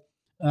whole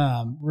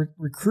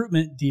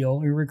recruitment deal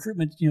or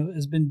recruitment, you know,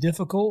 has been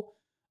difficult.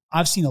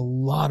 I've seen a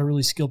lot of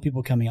really skilled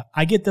people coming up.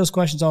 I get those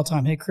questions all the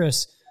time. Hey,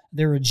 Chris,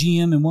 they're a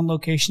GM in one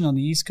location on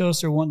the East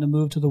Coast or wanting to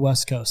move to the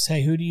West Coast.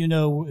 Hey, who do you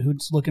know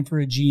who's looking for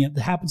a GM?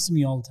 That happens to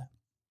me all the time.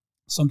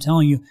 So I'm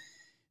telling you,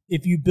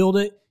 if you build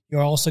it,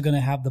 you're also going to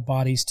have the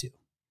bodies too.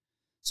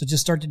 So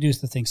just start to do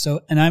the thing. So,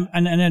 and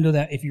I know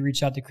that if you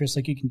reach out to Chris,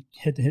 like you can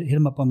hit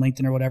him up on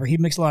LinkedIn or whatever. He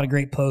makes a lot of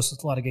great posts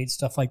with a lot of great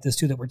stuff like this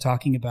too that we're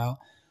talking about.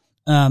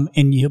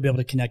 And he'll be able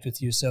to connect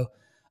with you. So,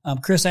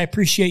 Chris, I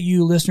appreciate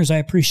you. Listeners, I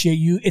appreciate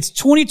you. It's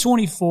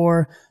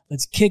 2024.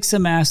 Let's kick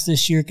some ass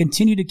this year.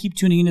 Continue to keep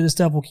tuning into this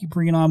stuff. We'll keep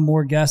bringing on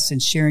more guests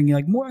and sharing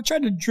like more. I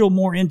tried to drill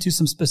more into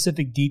some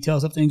specific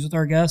details of things with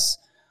our guests.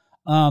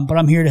 But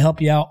I'm here to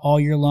help you out all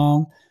year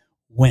long.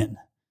 Win.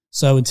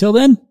 So until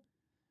then,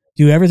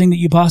 do everything that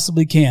you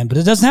possibly can. But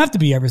it doesn't have to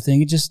be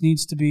everything. It just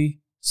needs to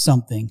be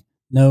something.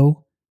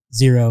 No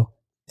 0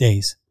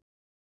 days.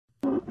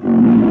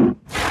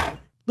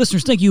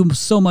 Listeners, thank you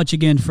so much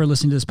again for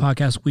listening to this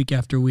podcast week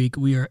after week.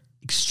 We are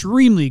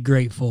extremely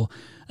grateful.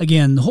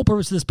 Again, the whole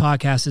purpose of this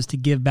podcast is to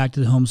give back to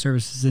the home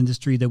services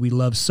industry that we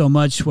love so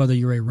much, whether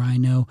you're a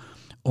Rhino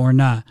or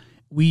not.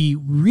 We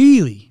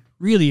really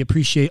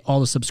appreciate all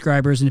the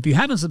subscribers. And if you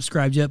haven't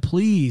subscribed yet,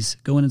 please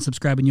go in and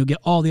subscribe and you'll get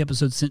all the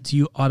episodes sent to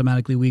you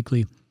automatically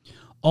weekly.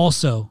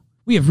 Also,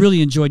 we have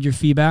really enjoyed your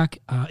feedback.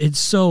 It's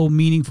so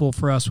meaningful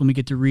for us when we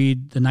get to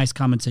read the nice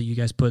comments that you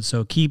guys put.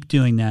 So keep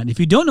doing that. And if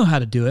you don't know how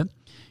to do it,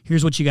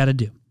 here's what you got to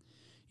do.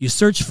 You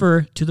search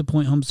for To The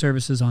Point Home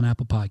Services on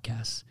Apple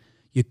Podcasts.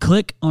 You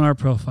click on our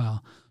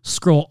profile,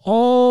 scroll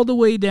all the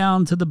way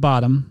down to the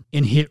bottom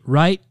and hit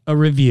write a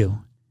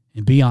review.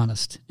 And be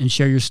honest and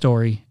share your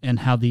story and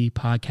how the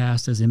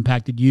podcast has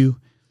impacted you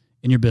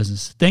and your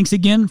business. Thanks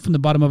again from the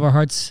bottom of our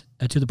hearts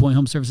at To The Point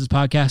Home Services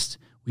Podcast.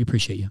 We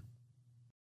appreciate you.